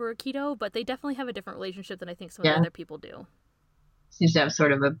relationship over Akito, but they definitely have a different relationship than I think some of the other people do. Seems to have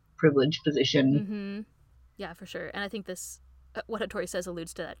sort of a privileged position. Yeah, for sure. And I think what Hattori says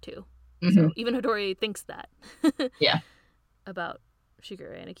alludes to that too. So even Hattori thinks that. About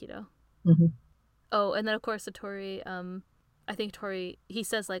Shigure and Akito. Oh, and then of course Hattori, I think Hattori, he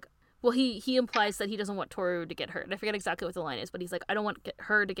says like, well, he implies that he doesn't want Toru to get hurt. I forget exactly what the line is, but he's like, I don't want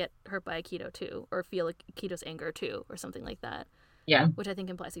her to get hurt by Akito too, or feel like Akito's anger too, or something like that. Yeah. which I think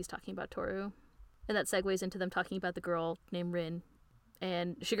implies he's talking about Toru. And that segues into them talking about the girl named Rin.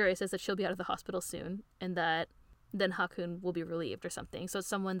 And Shigure says that she'll be out of the hospital soon, and that then Hakun will be relieved or something. So it's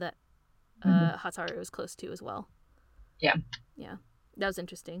someone that Hatsuharu is close to as well. Yeah. Yeah. That was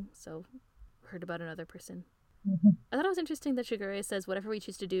interesting. So heard about another person. Mm-hmm. I thought it was interesting that Shigure says whatever we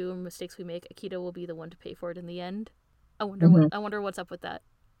choose to do or mistakes we make, Akito will be the one to pay for it in the end. I wonder what's up with that.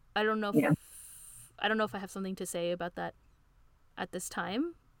 I don't know if I have something to say about that at this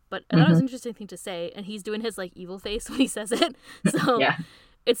time, but I thought it was an interesting thing to say, and he's doing his like evil face when he says it. So yeah.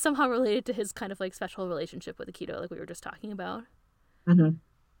 It's somehow related to his kind of like special relationship with Akito, like we were just talking about. Mm-hmm.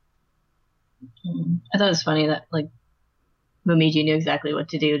 I thought it was funny that like Momiji knew exactly what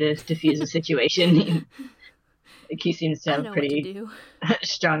to do to defuse the situation. Like, he seems to have pretty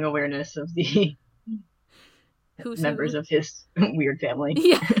strong awareness of the members of his weird family.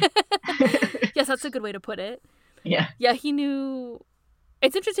 Yeah. Yes, that's a good way to put it. Yeah. Yeah, he knew.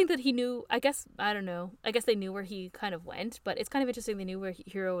 It's interesting that he knew, I guess they knew where he kind of went, but it's kind of interesting they knew where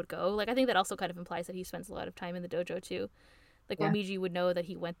Hiro would go. Like, I think that also kind of implies that he spends a lot of time in the dojo, too. Like, Momiji would know that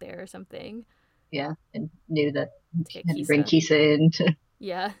he went there or something. Yeah, and knew that he had to bring Kisa in to...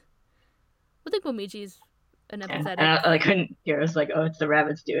 Yeah. I think Momiji's an empathetic... Yeah, and like, when Hiro's like, oh, it's the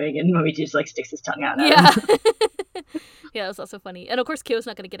rabbit's doing, and Momiji just, like, sticks his tongue out. Yeah. Yeah, that's also funny. And, of course, Kyo's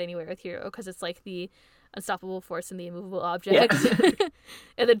not going to get anywhere with Hiro, because it's, like, the unstoppable force and the immovable object. Yeah.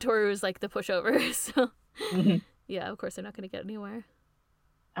 And then Toru's like the pushover. So yeah, of course they're not going to get anywhere.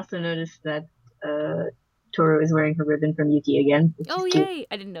 I also noticed that Toru is wearing her ribbon from Yuki again. Oh yay! Cute.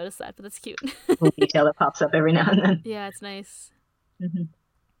 I didn't notice that, but that's cute. A little detail that pops up every now and then. Yeah, it's nice.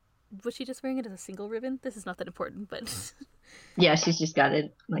 Was she just wearing it as a single ribbon? This is not that important, but yeah, she's just got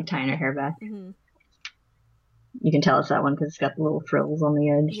it like tying her hair back. You can tell it's that one because it's got the little frills on the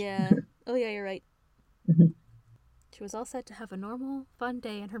edge. Yeah. Oh yeah, you're right. She was all set to have a normal, fun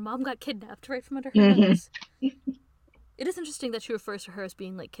day, and her mom got kidnapped right from under her nose. It is interesting that she refers to her as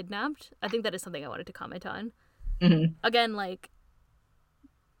being, like, kidnapped. I think that is something I wanted to comment on. Again, like...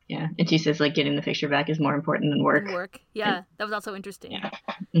 Yeah, and she says, like, getting the picture back is more important than work. Yeah, that was also interesting.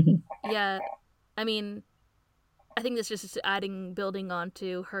 Yeah, I mean, I think this is just building on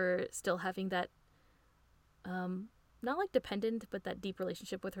to her still having that, not, like, dependent, but that deep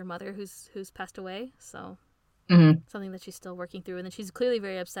relationship with her mother who's passed away, so... Something that she's still working through, and then she's clearly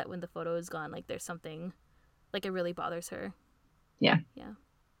very upset when the photo is gone. Like, there's something, like, it really bothers her. Yeah.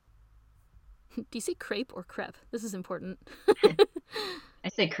 Do you say crepe or crepe? This is important. I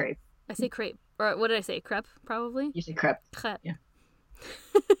say crepe. I say crepe. Or what did I say? Crepe, probably? You say crepe. Crepe. Yeah.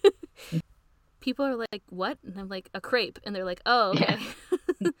 People are like, what? And I'm like, a crepe. And they're like, oh, okay.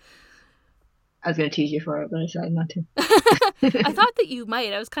 Yeah. I was going to tease you for it, but I decided not to. I thought that you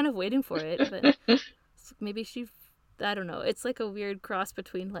might. I was kind of waiting for it, but... Maybe I don't know. It's like a weird cross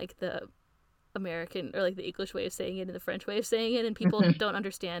between like the American or like the English way of saying it and the French way of saying it, and people don't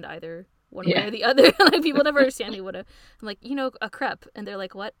understand either one way or the other. Like people never understand me I'm like, a crepe, and they're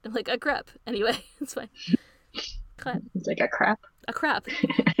like, what? I'm like, a crepe. Anyway, it's fine. Crepe. It's like a crap. A crepe.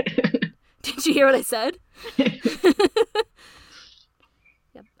 Did you hear what I said? Yep.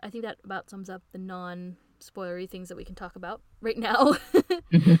 I think that about sums up the non-spoilery things that we can talk about right now.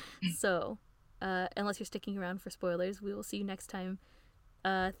 So. Unless you're sticking around for spoilers, we will see you next time.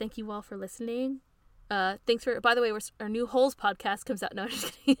 Thank you all for listening. Thanks for, by the way, our new Holes podcast comes out now.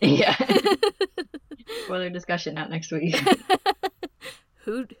 Just kidding. Yeah. Spoiler discussion out next week.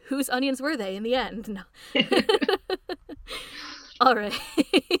 Whose onions were they in the end? No. All right.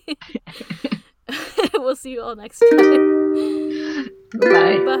 We'll see you all next time.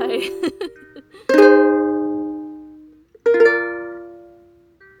 Bye. Bye.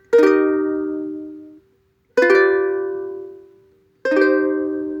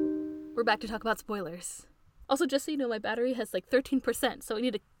 We're back to talk about spoilers. Also, just so you know, my battery has like 13%, so I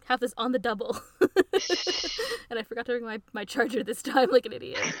need to have this on the double. And I forgot to bring my charger this time like an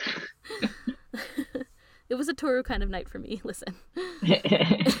idiot. It was a Toru kind of night for me. Listen.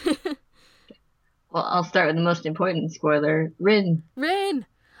 Well, I'll start with the most important spoiler. Rin.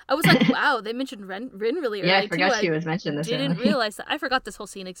 I was like, wow, they mentioned Rin really early. Yeah, I forgot she was mentioned this. Didn't realize that. I forgot this whole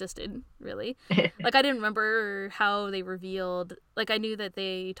scene existed, really. Like, I didn't remember how they revealed... Like, I knew that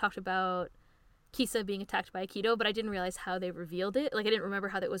they talked about Kisa being attacked by Akito, but I didn't realize how they revealed it. Like, I didn't remember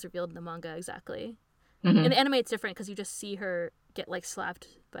how that was revealed in the manga exactly. In the anime, it's different because you just see her get, like, slapped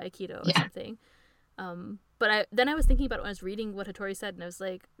by Akito or something. But then I was thinking about it when I was reading what Hattori said, and I was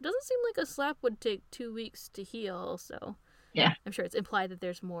like, it doesn't seem like a slap would take 2 weeks to heal, so... Yeah. I'm sure it's implied that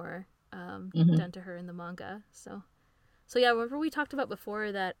there's more done to her in the manga. So yeah, remember we talked about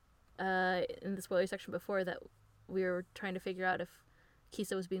before that, in the spoiler section before, that we were trying to figure out if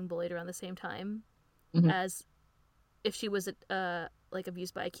Kisa was being bullied around the same time as if she was like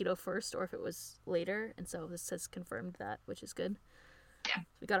abused by Akito first or if it was later. And so this has confirmed that, which is good. Yeah.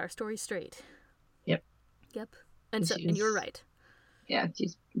 We got our story straight. Yep. And you were right. Yeah,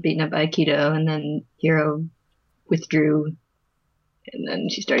 she's beaten up by Akito, and then Hiro withdrew, and then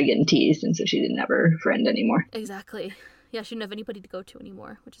she started getting teased, and so she didn't have her friend anymore. Exactly. Yeah, she didn't have anybody to go to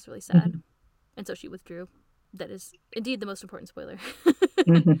anymore, which is really sad. And so she withdrew. That is indeed the most important spoiler.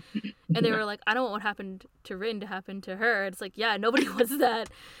 And they were like, I don't want what happened to Rin to happen to her. It's like, yeah, nobody wants that.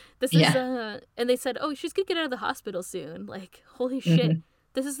 This is and they said, oh, she's gonna get out of the hospital soon. Like, holy shit.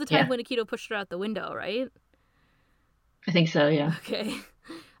 This is the time when Akito pushed her out the window, right? I think so, yeah. Okay.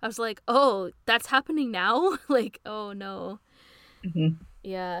 I was like, oh, that's happening now? Like, oh no.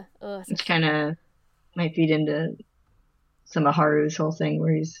 Yeah. Oh, which kind of might feed into some of Haru's whole thing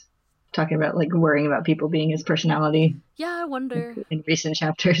where he's talking about like worrying about people being his personality. Yeah, I wonder. In recent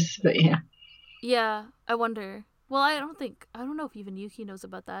chapters, but yeah. Yeah, I wonder. Well, I don't know if even Yuki knows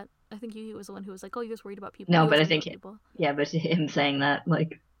about that. I think Yuki was the one who was like, oh, you guys worried about people. No, but I think, but him saying that,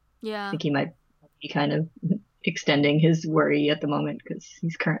 like, yeah, I think he might be kind of extending his worry at the moment because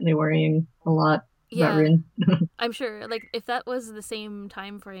he's currently worrying a lot about Rin. I'm sure. Like, if that was the same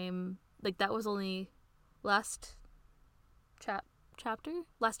time frame, like, that was only last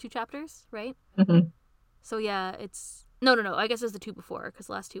last 2 chapters, right? So, yeah, it's... No. I guess it was the 2 before, because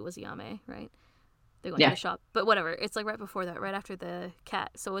the last 2 was Yame, right? They went to the shop. But whatever. It's, like, right before that, right after the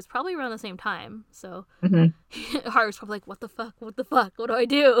cat. So it's probably around the same time. So Haru's probably like, what the fuck? What do I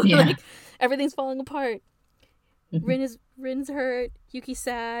do? Yeah. Like, everything's falling apart. Rin's hurt. Yuki's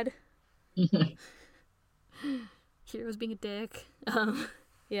sad. Hiro's being a dick.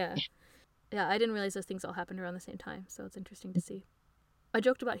 Yeah, I didn't realize those things all happened around the same time, so it's interesting to see. I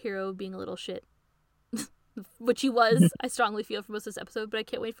joked about Hiro being a little shit, which he was, I strongly feel, for most of this episode, but I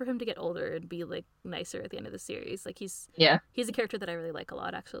can't wait for him to get older and be, like, nicer at the end of the series. Like, he's a character that I really like a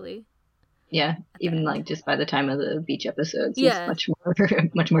lot, actually. Yeah, even, like, just by the time of the beach episodes, he's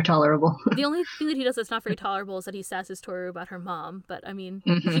much more tolerable. The only thing that he does that's not very tolerable is that he sasses Toru about her mom, but, I mean,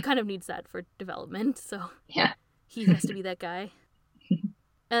 he kind of needs that for development, so he has to be that guy.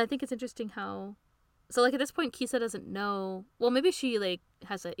 And I think it's interesting how... So, like, at this point, Kisa doesn't know... Well, maybe she, like,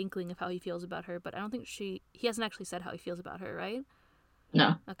 has an inkling of how he feels about her, but I don't think he hasn't actually said how he feels about her, right?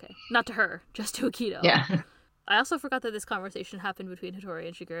 No. Okay. Not to her, just to Akito. Yeah. I also forgot that this conversation happened between Hattori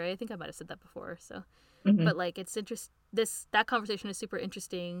and Shigure. I think I might have said that before, so... But, like, it's that conversation is super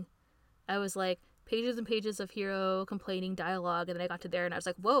interesting. I was, like, pages and pages of Hiro complaining dialogue, and then I got to there, and I was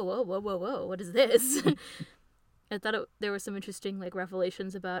like, whoa, what is this? I thought there were some interesting, like,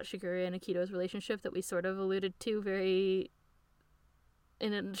 revelations about Shigure and Akito's relationship that we sort of alluded to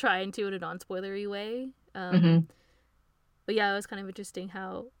in a non-spoilery way. But yeah, it was kind of interesting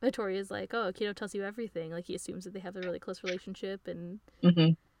how Hattori is like, oh, Akito tells you everything. Like, he assumes that they have a really close relationship, and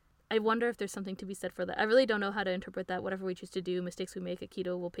I wonder if there's something to be said for that. I really don't know how to interpret that. Whatever we choose to do, mistakes we make,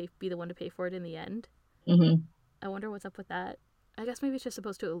 Akito will be the one to pay for it in the end. I wonder what's up with that. I guess maybe it's just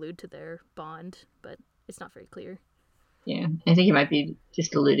supposed to allude to their bond, but it's not very clear. Yeah, I think he might be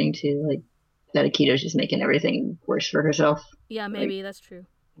just alluding to, like, that Akito's just making everything worse for herself. Yeah, maybe, that's true.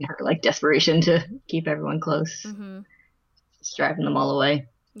 Her, like, desperation to keep everyone close. Just driving them all away.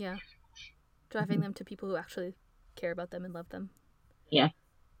 Yeah. Driving them to people who actually care about them and love them. Yeah.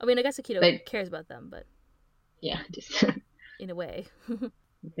 I mean, I guess Akito cares about them, but... Yeah, just... in a way.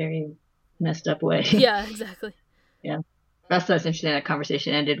 Very messed up way. Yeah, exactly. Yeah. Also, it's interesting that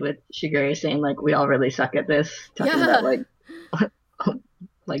conversation ended with Shigure saying, like, we all really suck at this. Talking about,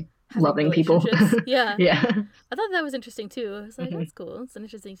 like loving people. Yeah. Yeah. I thought that was interesting, too. I was like, that's cool. It's an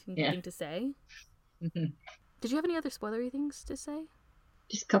interesting thing to say. Did you have any other spoilery things to say?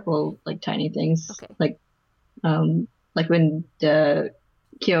 Just a couple, like, tiny things. Okay. Like when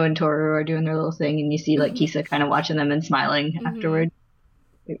Kyo and Toru are doing their little thing, and you see, like, Kisa kind of watching them and smiling afterward.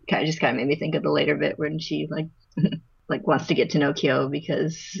 It kind of made me think of the later bit when she, like... like wants to get to know Kyo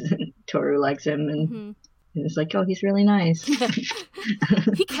because Toru likes him, and it's like, oh, he's really nice.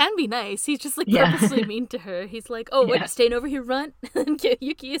 He can be nice. He's just, like, purposely mean to her. He's like, oh, what, staying over here, runt? And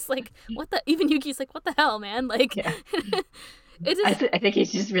Yuki is like, what the? Even Yuki's like, what the hell, man? Like, I think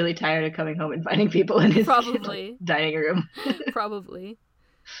he's just really tired of coming home and finding people in his dining room. Probably.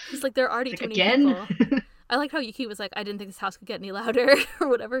 He's like, there are already too many people. I like how Yuki was like, I didn't think this house could get any louder, or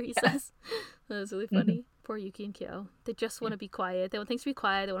whatever he says. That was really funny. Poor Yuki and Kyo. They just want to be quiet. They want things to be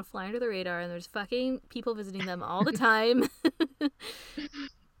quiet. They want to fly under the radar, and there's fucking people visiting them all the time.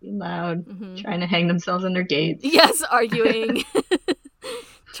 Being loud, trying to hang themselves on their gates. Yes, arguing.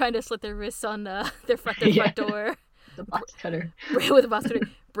 trying to slit their wrists on their front door. The box cutter. With a box cutter.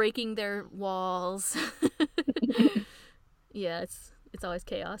 Breaking their walls. Yeah, it's always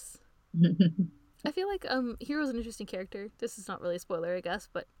chaos. I feel like Hiro's an interesting character. This is not really a spoiler, I guess,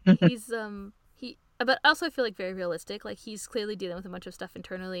 but he's but also I feel like very realistic. Like he's clearly dealing with a bunch of stuff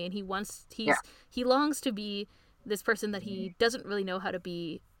internally, and he longs to be this person that he doesn't really know how to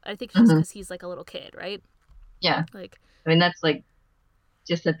be. I think just because he's like a little kid, right? Yeah. Like, I mean, that's like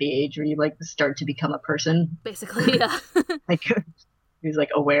just at the age where you like start to become a person. Basically, yeah. Like he's like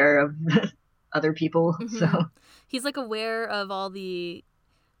aware of other people. So he's like aware of all the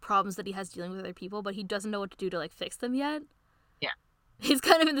problems that he has dealing with other people, but he doesn't know what to do to like fix them yet. Yeah. He's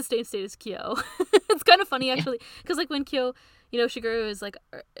kind of in the same state as Kyo. It's kind of funny actually, because like when Kyo, Shigeru is like,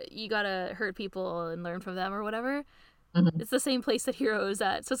 you gotta hurt people and learn from them or whatever. It's the same place that Hiro is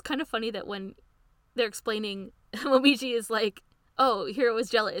at. So it's kind of funny that when they're explaining, Momiji is like, oh, Hiro is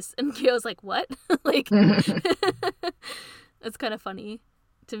jealous, and Kyo's like, what? Like, it's kind of funny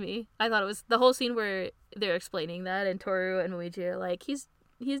to me. I thought it was the whole scene where they're explaining that, and Toru and Momiji are like, he's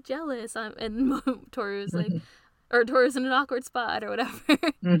jealous, and Toru's like, or Toru's in an awkward spot or whatever.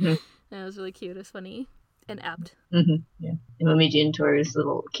 And it was really cute. It was funny and apt. Yeah, and Momiji and Toru's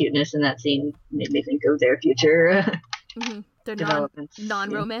little cuteness in that scene made me think of their future Their developments.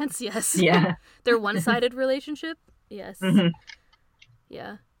 non-romance, yes. Yeah. Their one-sided relationship, yes.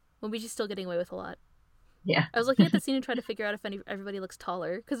 Yeah. Momiji's still getting away with a lot. Yeah. I was looking at the scene and trying to figure out if everybody looks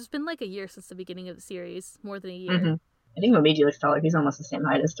taller, because it's been like a year since the beginning of the series, more than a year. I think Momiji looks taller. He's almost the same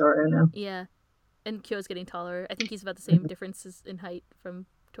height as Toru now. Yeah. And Kyo's getting taller. I think he's about the same differences in height from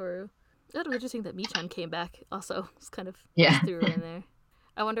Toru. That was interesting that Michan came back also. It's kind of threw her in there.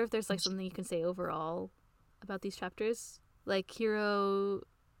 I wonder if there's like something you can say overall about these chapters. Like Hiro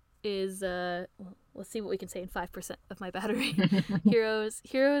is let's see what we can say in 5% of my battery. Hiro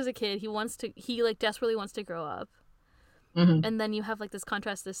is a kid. He like desperately wants to grow up. And then you have like this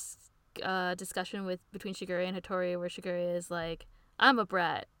contrast, this discussion between Shigure and Hattori, where Shigure is like, I'm a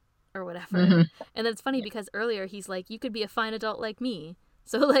brat or whatever. And then it's funny because earlier he's like, you could be a fine adult like me.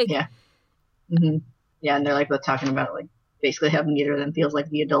 So like yeah, and they're like both talking about like basically how neither of them feels like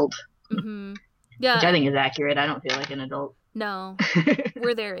the adult. Yeah, which I think is accurate. I don't feel like an adult. No,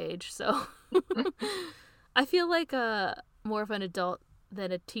 we're their age, so I feel like more of an adult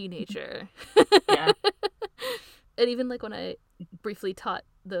than a teenager. Yeah. And even like when I briefly taught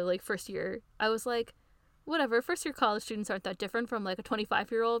the like first year, I was like, whatever, first year college students aren't that different from like a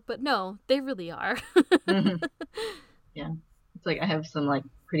 25-year-old, but no, they really are. Yeah. It's like I have some like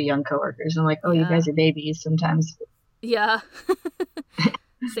pretty young coworkers. I'm like, oh, you guys are babies sometimes. Yeah.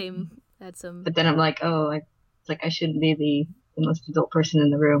 Same. I had some. But then I'm like, oh, it's like I shouldn't be the most adult person in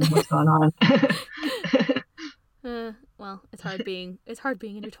the room. What's going on? Well, it's hard being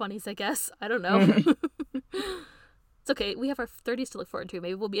in your 20s, I guess. I don't know. It's okay. We have our 30s to look forward to.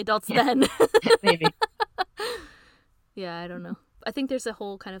 Maybe we'll be adults then. Maybe. Yeah, I don't know. I think there's a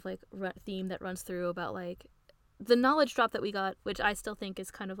whole kind of like theme that runs through about like the knowledge drop that we got, which I still think is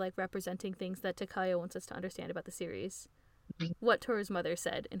kind of like representing things that Takaya wants us to understand about the series. What Toru's mother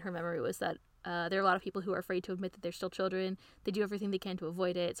said in her memory was that there are a lot of people who are afraid to admit that they're still children. They do everything they can to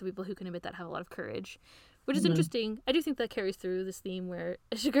avoid it. So people who can admit that have a lot of courage, which is interesting. I do think that carries through this theme where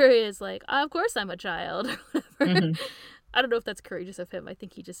Shigure is like, of course I'm a child, or whatever. I don't know if that's courageous of him. I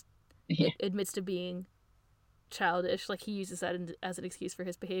think he just admits to being childish. Like he uses that as an excuse for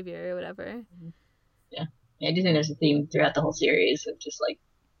his behavior or whatever. Yeah, I do think there's a theme throughout the whole series of just like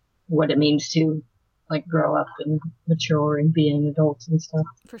what it means to like grow up and mature and being adults and stuff.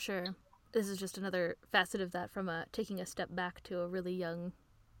 For sure. This is just another facet of that from taking a step back to a really young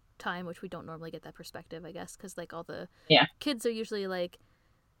time, which we don't normally get that perspective, I guess, because like all the kids are usually like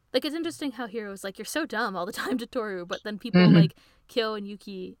it's interesting how Hiro's like, you're so dumb all the time to Toru, but then people like Kyo and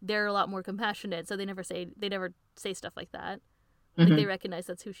Yuki, they're a lot more compassionate, so they never say stuff like that. Like they recognize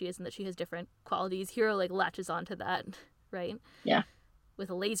that's who she is and that she has different qualities. Hiro like latches onto that, right? Yeah. With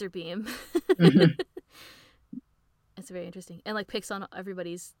a laser beam. It's very interesting. And like picks on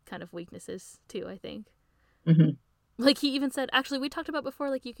everybody's kind of weaknesses too, I think. Like he even said, actually we talked about before,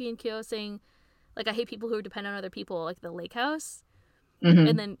 like Yuki and Kyo saying like, I hate people who are dependent on other people, like the lake house.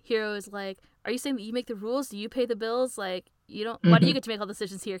 And then Hiro is like, are you saying that you make the rules? Do you pay the bills? Like, you don't, why do you get to make all the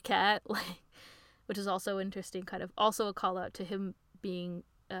decisions here, cat? Like, which is also interesting, kind of also a call out to him being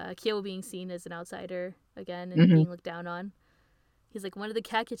Kyo being seen as an outsider again and being looked down on. He's like, when did the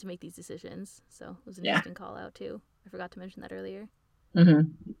cat get to make these decisions? So it was an interesting call out too. I forgot to mention that earlier.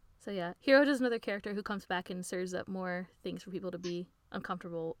 So yeah, Hiro is another character who comes back and serves up more things for people to be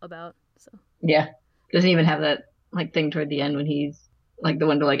uncomfortable about. So yeah, doesn't even have that like thing toward the end when he's like the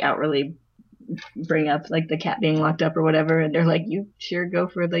one to like outwardly bring up like the cat being locked up or whatever, and they're like, you sure go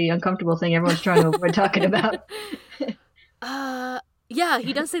for the uncomfortable thing everyone's trying to avoid talking about. Yeah,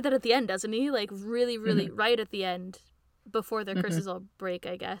 he does say that at the end, doesn't he? Like really, really right at the end, before their curses all break,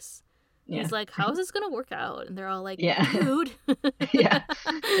 I guess. Yeah. He's like, how's this gonna work out? And they're all like, dude. Yeah.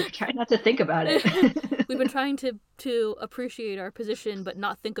 Try not to think about it. We've been trying to appreciate our position, but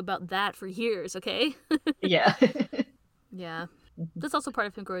not think about that for years, okay? Yeah. Yeah. That's also part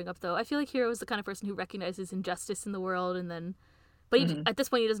of him growing up, though. I feel like Hiro is the kind of person who recognizes injustice in the world, and then... But at this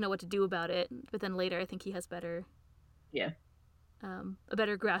point, he doesn't know what to do about it. But then later, I think he has better... Yeah. A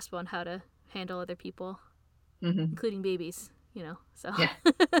better grasp on how to handle other people, including babies, you know, so... Yeah.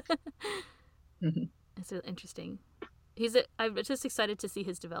 It's really interesting. I'm just excited to see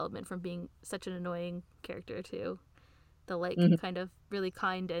his development from being such an annoying character to the, like, kind of really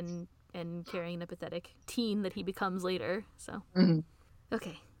kind and caring and empathetic teen that he becomes later, so...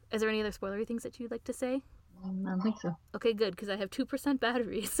 Okay. Is there any other spoilery things that you'd like to say? I don't think so. Okay, good, because I have 2%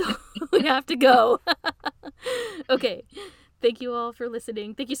 battery, so we have to go. Okay. Thank you all for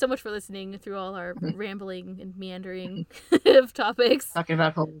listening. Thank you so much for listening through all our rambling and meandering of topics. Talking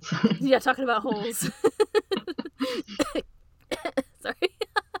about holes. Yeah, talking about holes. Sorry.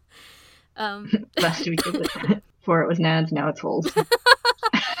 Last week before it was nads, now it's holes.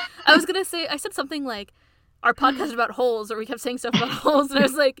 I was gonna say, I said something like, our podcast is about holes, or we kept saying stuff about holes, and I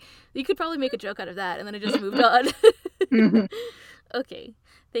was like, you could probably make a joke out of that, and then I just moved on. Okay.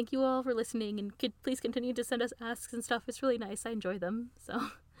 Thank you all for listening, and please continue to send us asks and stuff. It's really nice. I enjoy them, so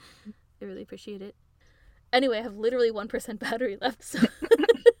I really appreciate it. Anyway, I have literally 1% battery left, so,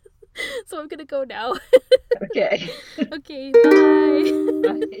 so I'm gonna go now. Okay. Okay, bye.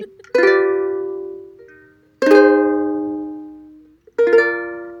 Bye.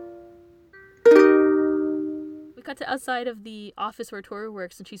 We cut to outside of the office where Toru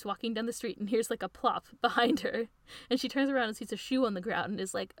works, and she's walking down the street and hears like a plop behind her, and she turns around and sees a shoe on the ground and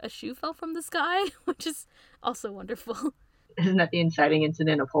is like, a shoe fell from the sky? Which is also wonderful. Isn't that the inciting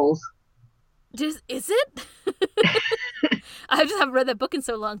incident of holes? Is it? I just haven't read that book in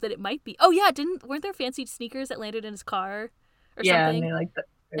so long that it might be. Oh yeah, weren't there fancy sneakers that landed in his car or something? And they like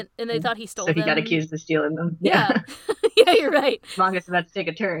and they thought he stole them. So he got accused of stealing them. Yeah. Yeah, you're right. Manga's about to take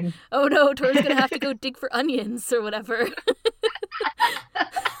a turn. Oh no, Toru's gonna have to go dig for onions or whatever.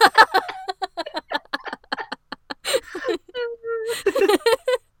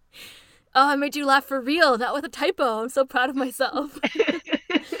 Oh, I made you laugh for real, not with a typo. I'm so proud of myself.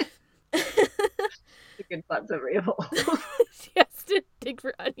 It's a good plot summary of holes. She has to dig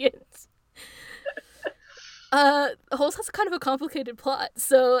for onions. Holes has kind of a complicated plot,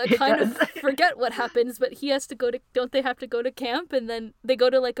 so I kind of forget what happens, but he has to don't they have to go to camp? And then they go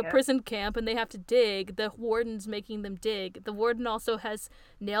to like a prison camp and they have to dig. The warden's making them dig. The warden also has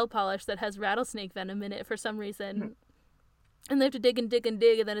nail polish that has rattlesnake venom in it for some reason. And they have to dig and dig and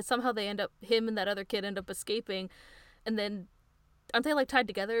dig, and then somehow him and that other kid end up escaping. And then, aren't they like tied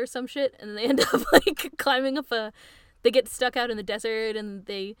together or some shit? And then they end up like climbing up they get stuck out in the desert, and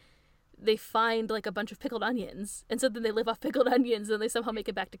they find like a bunch of pickled onions, and so then they live off pickled onions, and they somehow make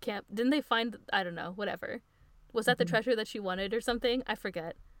it back to camp. Didn't they find, I don't know, whatever. Was that the treasure that she wanted or something? I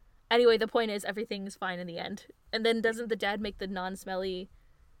forget. Anyway, the point is everything's fine in the end. And then doesn't the dad make the non-smelly,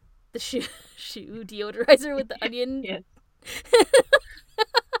 the shoe deodorizer with the onion? Yeah.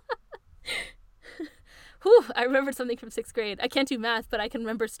 Whew, I remembered something from 6th grade. I can't do math, but I can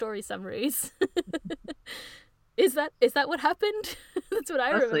remember story summaries. Is that what happened? That's what I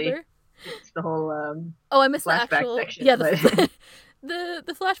remember. It's the whole I missed the actual section, yeah, the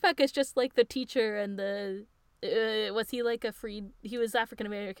flashback is just like the teacher and the was he like he was African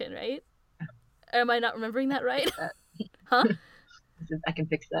American, right? Or am I not remembering that right? Huh? I can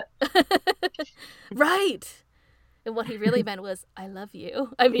fix that. Right. And what he really meant was, I love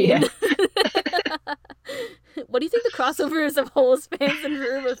you. I mean, yeah. What do you think the crossover is of Holes fans and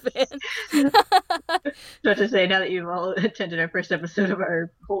Ruma fans? So to say, now that you've all attended our first episode of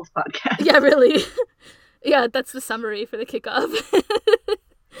our Holes podcast. Yeah, really. Yeah, that's the summary for the kickoff.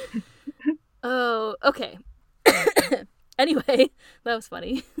 Oh, okay. Anyway, that was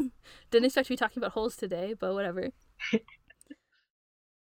funny. Didn't expect to be talking about holes today, but whatever.